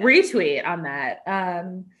 retweet on that.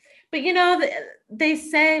 But they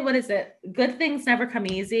say, what is it? Good things never come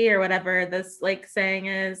easy, or whatever this like saying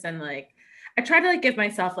is. And like, I try to like give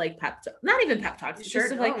myself like not even pep talks,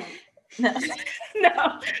 just like,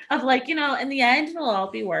 no, of like, in the end, it'll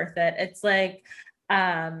all be worth it. It's like,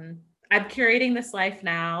 I'm curating this life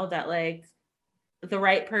now that like, the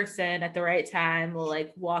right person at the right time will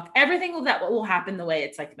like walk everything that will happen the way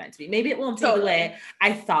it's like meant to be. Maybe it won't be the way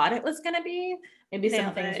I thought it was going to be. Maybe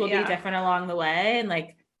some things will be different along the way, and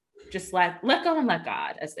like, just let go and let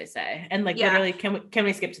God, as they say. And like, literally, can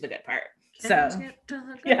we skip to the good part? Touche,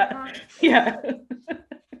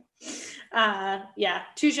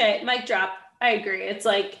 mic drop. I agree. It's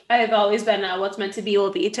like, I've always been a what's meant to be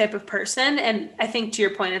will be type of person. And I think to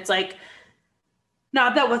your point, it's like,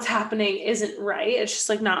 not that what's happening isn't right. It's just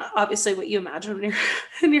like not obviously what you imagine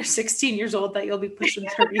when you're 16 years old, that you'll be pushing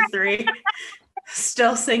 33,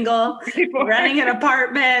 still single, renting an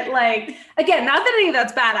apartment. Like, again, not that any of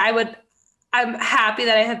that's bad. I'm happy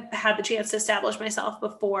that I have had the chance to establish myself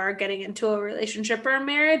before getting into a relationship or a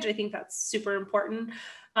marriage. I think that's super important.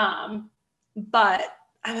 But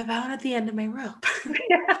I'm about at the end of my rope.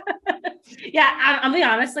 I'll be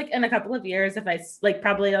honest, like in a couple of years, if I like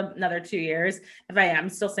probably another 2 years, if I am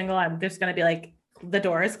still single, I'm just going to be like, the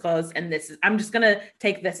door is closed, and I'm just going to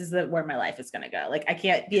take this as where my life is going to go. Like, I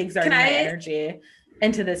can't be exerting my energy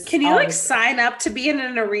into this. Can you like sign up to be in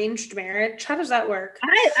an arranged marriage? How does that work?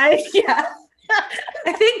 I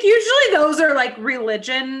think usually those are like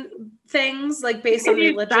religion things, like based on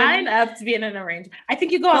religion. Sign up to be in an arranged. I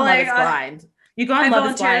think you go on Love is Blind. You go on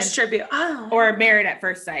Love is Blind tribute. Or Married at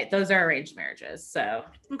First Sight. Those are arranged marriages. So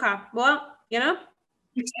okay, well,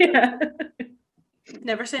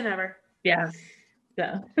 never say never. Yeah.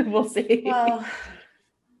 So we'll see. Well,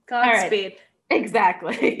 Godspeed. Right.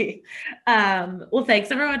 Exactly. Well, thanks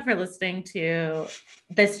everyone for listening to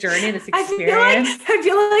this journey, this experience. I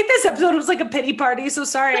feel like this episode was like a pity party. So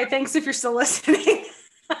sorry. Thanks if you're still listening.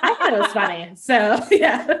 I thought it was funny. So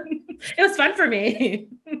yeah, it was fun for me.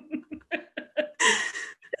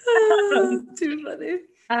 Too funny.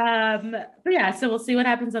 But yeah, so we'll see what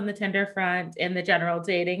happens on the Tinder front and the general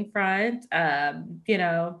dating front.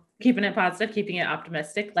 Keeping it positive, keeping it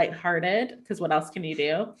optimistic, lighthearted, because what else can you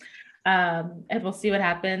do? And we'll see what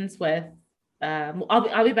happens with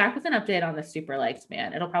I'll be back with an update on the super liked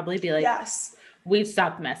man. It'll probably be like, yes, we've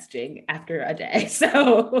stopped messaging after a day.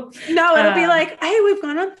 So no, it'll be like, hey, we've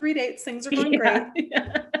gone on 3 dates. Things are going great.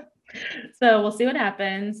 Yeah. So we'll see what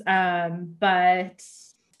happens. But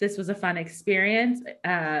this was a fun experience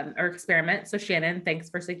or experiment. So Shannon, thanks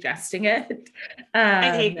for suggesting it.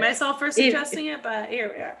 I hate myself for suggesting it, but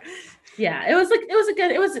here we are. Yeah, it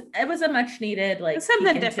was a much needed, like,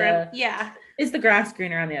 something different. Yeah. Is the grass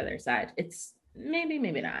greener on the other side? It's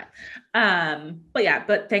maybe not.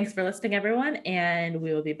 But thanks for listening, everyone, and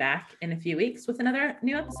we will be back in a few weeks with another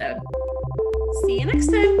new episode. See you next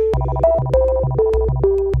time.